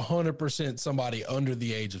 This is 100% somebody under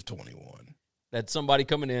the age of 21. That's somebody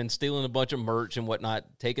coming in, stealing a bunch of merch and whatnot,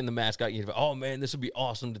 taking the mascot. You go, oh, man, this would be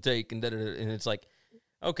awesome to take. And it's like,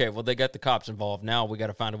 okay, well, they got the cops involved. Now we got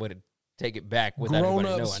to find a way to take it back without anybody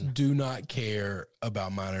knowing. Grown-ups do not care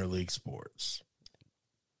about minor league sports.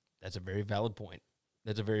 That's a very valid point.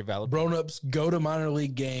 Grown-ups go to minor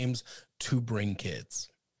league games to bring kids.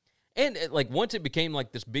 And, like, once it became,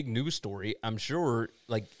 like, this big news story, I'm sure,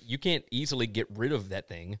 like, you can't easily get rid of that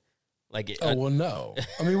thing. Like, no.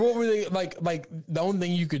 I mean, what were they, like, the only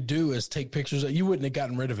thing you could do is take pictures. You wouldn't have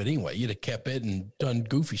gotten rid of it anyway. You'd have kept it and done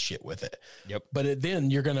goofy shit with it. Yep. But then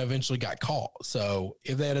you're going to eventually got caught. So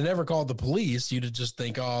if they had never called the police, you'd have just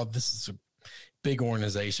think, oh, this is a big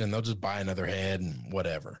organization. They'll just buy another head and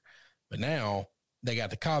whatever. But now they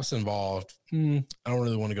got the cops involved. I don't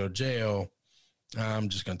really want to go to jail. I'm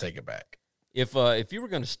just going to take it back. If you were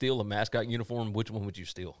going to steal a mascot uniform, which one would you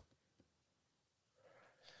steal?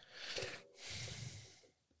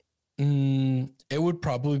 It would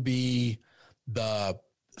probably be the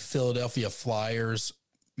Philadelphia Flyers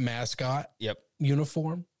mascot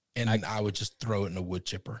uniform, and I would just throw it in a wood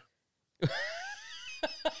chipper.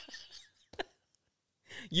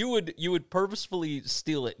 You would purposefully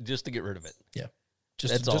steal it just to get rid of it. Yeah.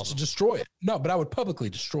 Just to destroy it. No, but I would publicly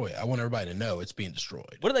destroy it. I want everybody to know it's being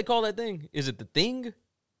destroyed. What do they call that thing? Is it the thing?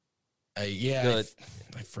 I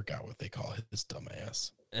forgot what they call it. This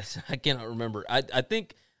dumbass. I cannot remember. I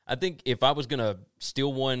think if I was gonna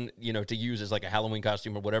steal one, to use as like a Halloween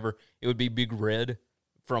costume or whatever, it would be Big Red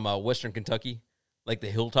from Western Kentucky, like the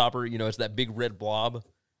Hilltopper. It's that big red blob.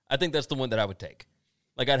 I think that's the one that I would take.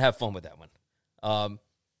 Like, I'd have fun with that one.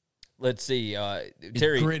 Let's see.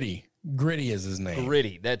 Terry. Gritty is his name.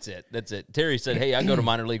 Gritty. That's it. Terry said, "Hey, I go to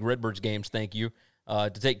minor league Redbirds games. Thank you. To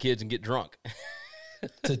take kids and get drunk."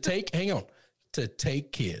 To take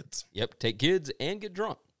kids. Yep, take kids and get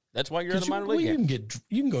drunk. That's why you're at a minor league game.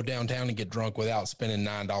 You can go downtown and get drunk without spending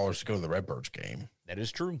 $9 to go to the Redbirds game. That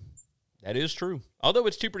is true. Although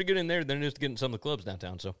it's cheaper to get in there than it is to get in some of the clubs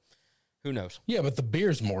downtown, so who knows? Yeah, but the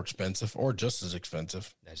beer's more expensive or just as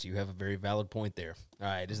expensive. Yes, you have a very valid point there. All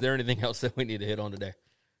right, is there anything else that we need to hit on today?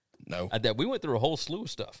 No. We went through a whole slew of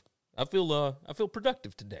stuff. I feel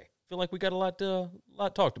productive today. I feel like we got a lot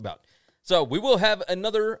talked about. So we will have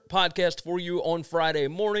another podcast for you on Friday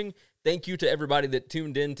morning. Thank you to everybody that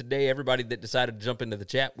tuned in today, everybody that decided to jump into the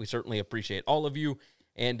chat. We certainly appreciate all of you.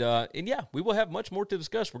 And yeah, we will have much more to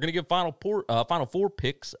discuss. We're going to give Final Four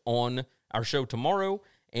picks on our show tomorrow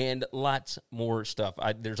and lots more stuff.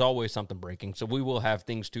 There's always something breaking, so we will have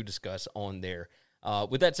things to discuss on there.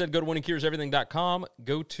 With that said, go to winningcureseverything.com.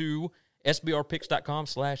 Go to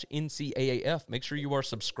sbrpicks.com/NCAAF. Make sure you are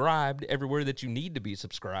subscribed everywhere that you need to be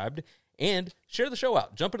subscribed. And share the show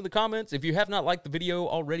out. Jump into the comments. If you have not liked the video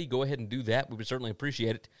already, go ahead and do that. We would certainly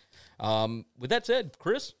appreciate it. With that said,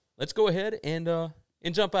 Chris, let's go ahead and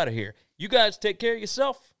jump out of here. You guys take care of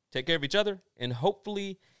yourself, take care of each other, and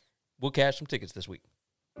hopefully we'll cash some tickets this week.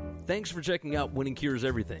 Thanks for checking out Winning Cures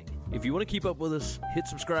Everything. If you want to keep up with us, hit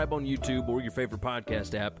subscribe on YouTube or your favorite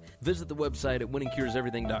podcast app. Visit the website at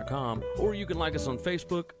winningcureseverything.com, or you can like us on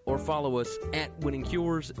Facebook or follow us at Winning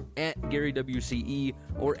Cures, at Gary WCE,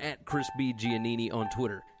 or at Chris B. Giannini on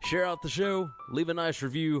Twitter. Share out the show, leave a nice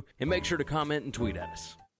review, and make sure to comment and tweet at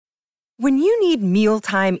us. When you need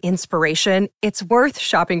mealtime inspiration, it's worth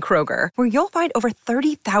shopping Kroger, where you'll find over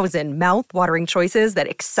 30,000 mouth-watering choices that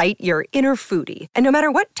excite your inner foodie. And no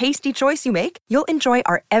matter what tasty choice you make, you'll enjoy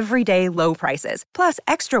our everyday low prices, plus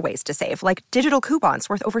extra ways to save, like digital coupons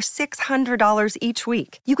worth over $600 each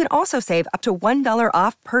week. You can also save up to $1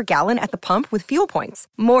 off per gallon at the pump with fuel points.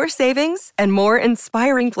 More savings and more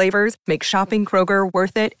inspiring flavors make shopping Kroger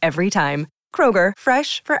worth it every time. Kroger,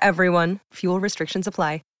 fresh for everyone. Fuel restrictions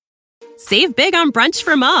apply. Save big on brunch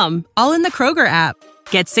for mom, all in the Kroger app.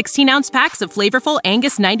 Get 16-ounce packs of flavorful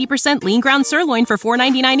Angus 90% lean ground sirloin for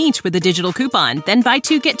 $4.99 each with a digital coupon. Then buy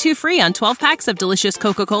 2, get 2 free on 12 packs of delicious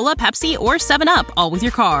Coca-Cola, Pepsi, or 7-Up, all with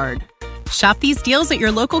your card. Shop these deals at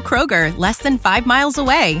your local Kroger, less than 5 miles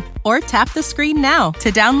away. Or tap the screen now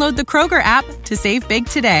to download the Kroger app to save big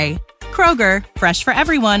today. Kroger, fresh for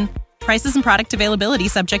everyone. Prices and product availability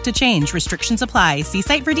subject to change. Restrictions apply. See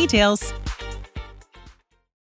site for details.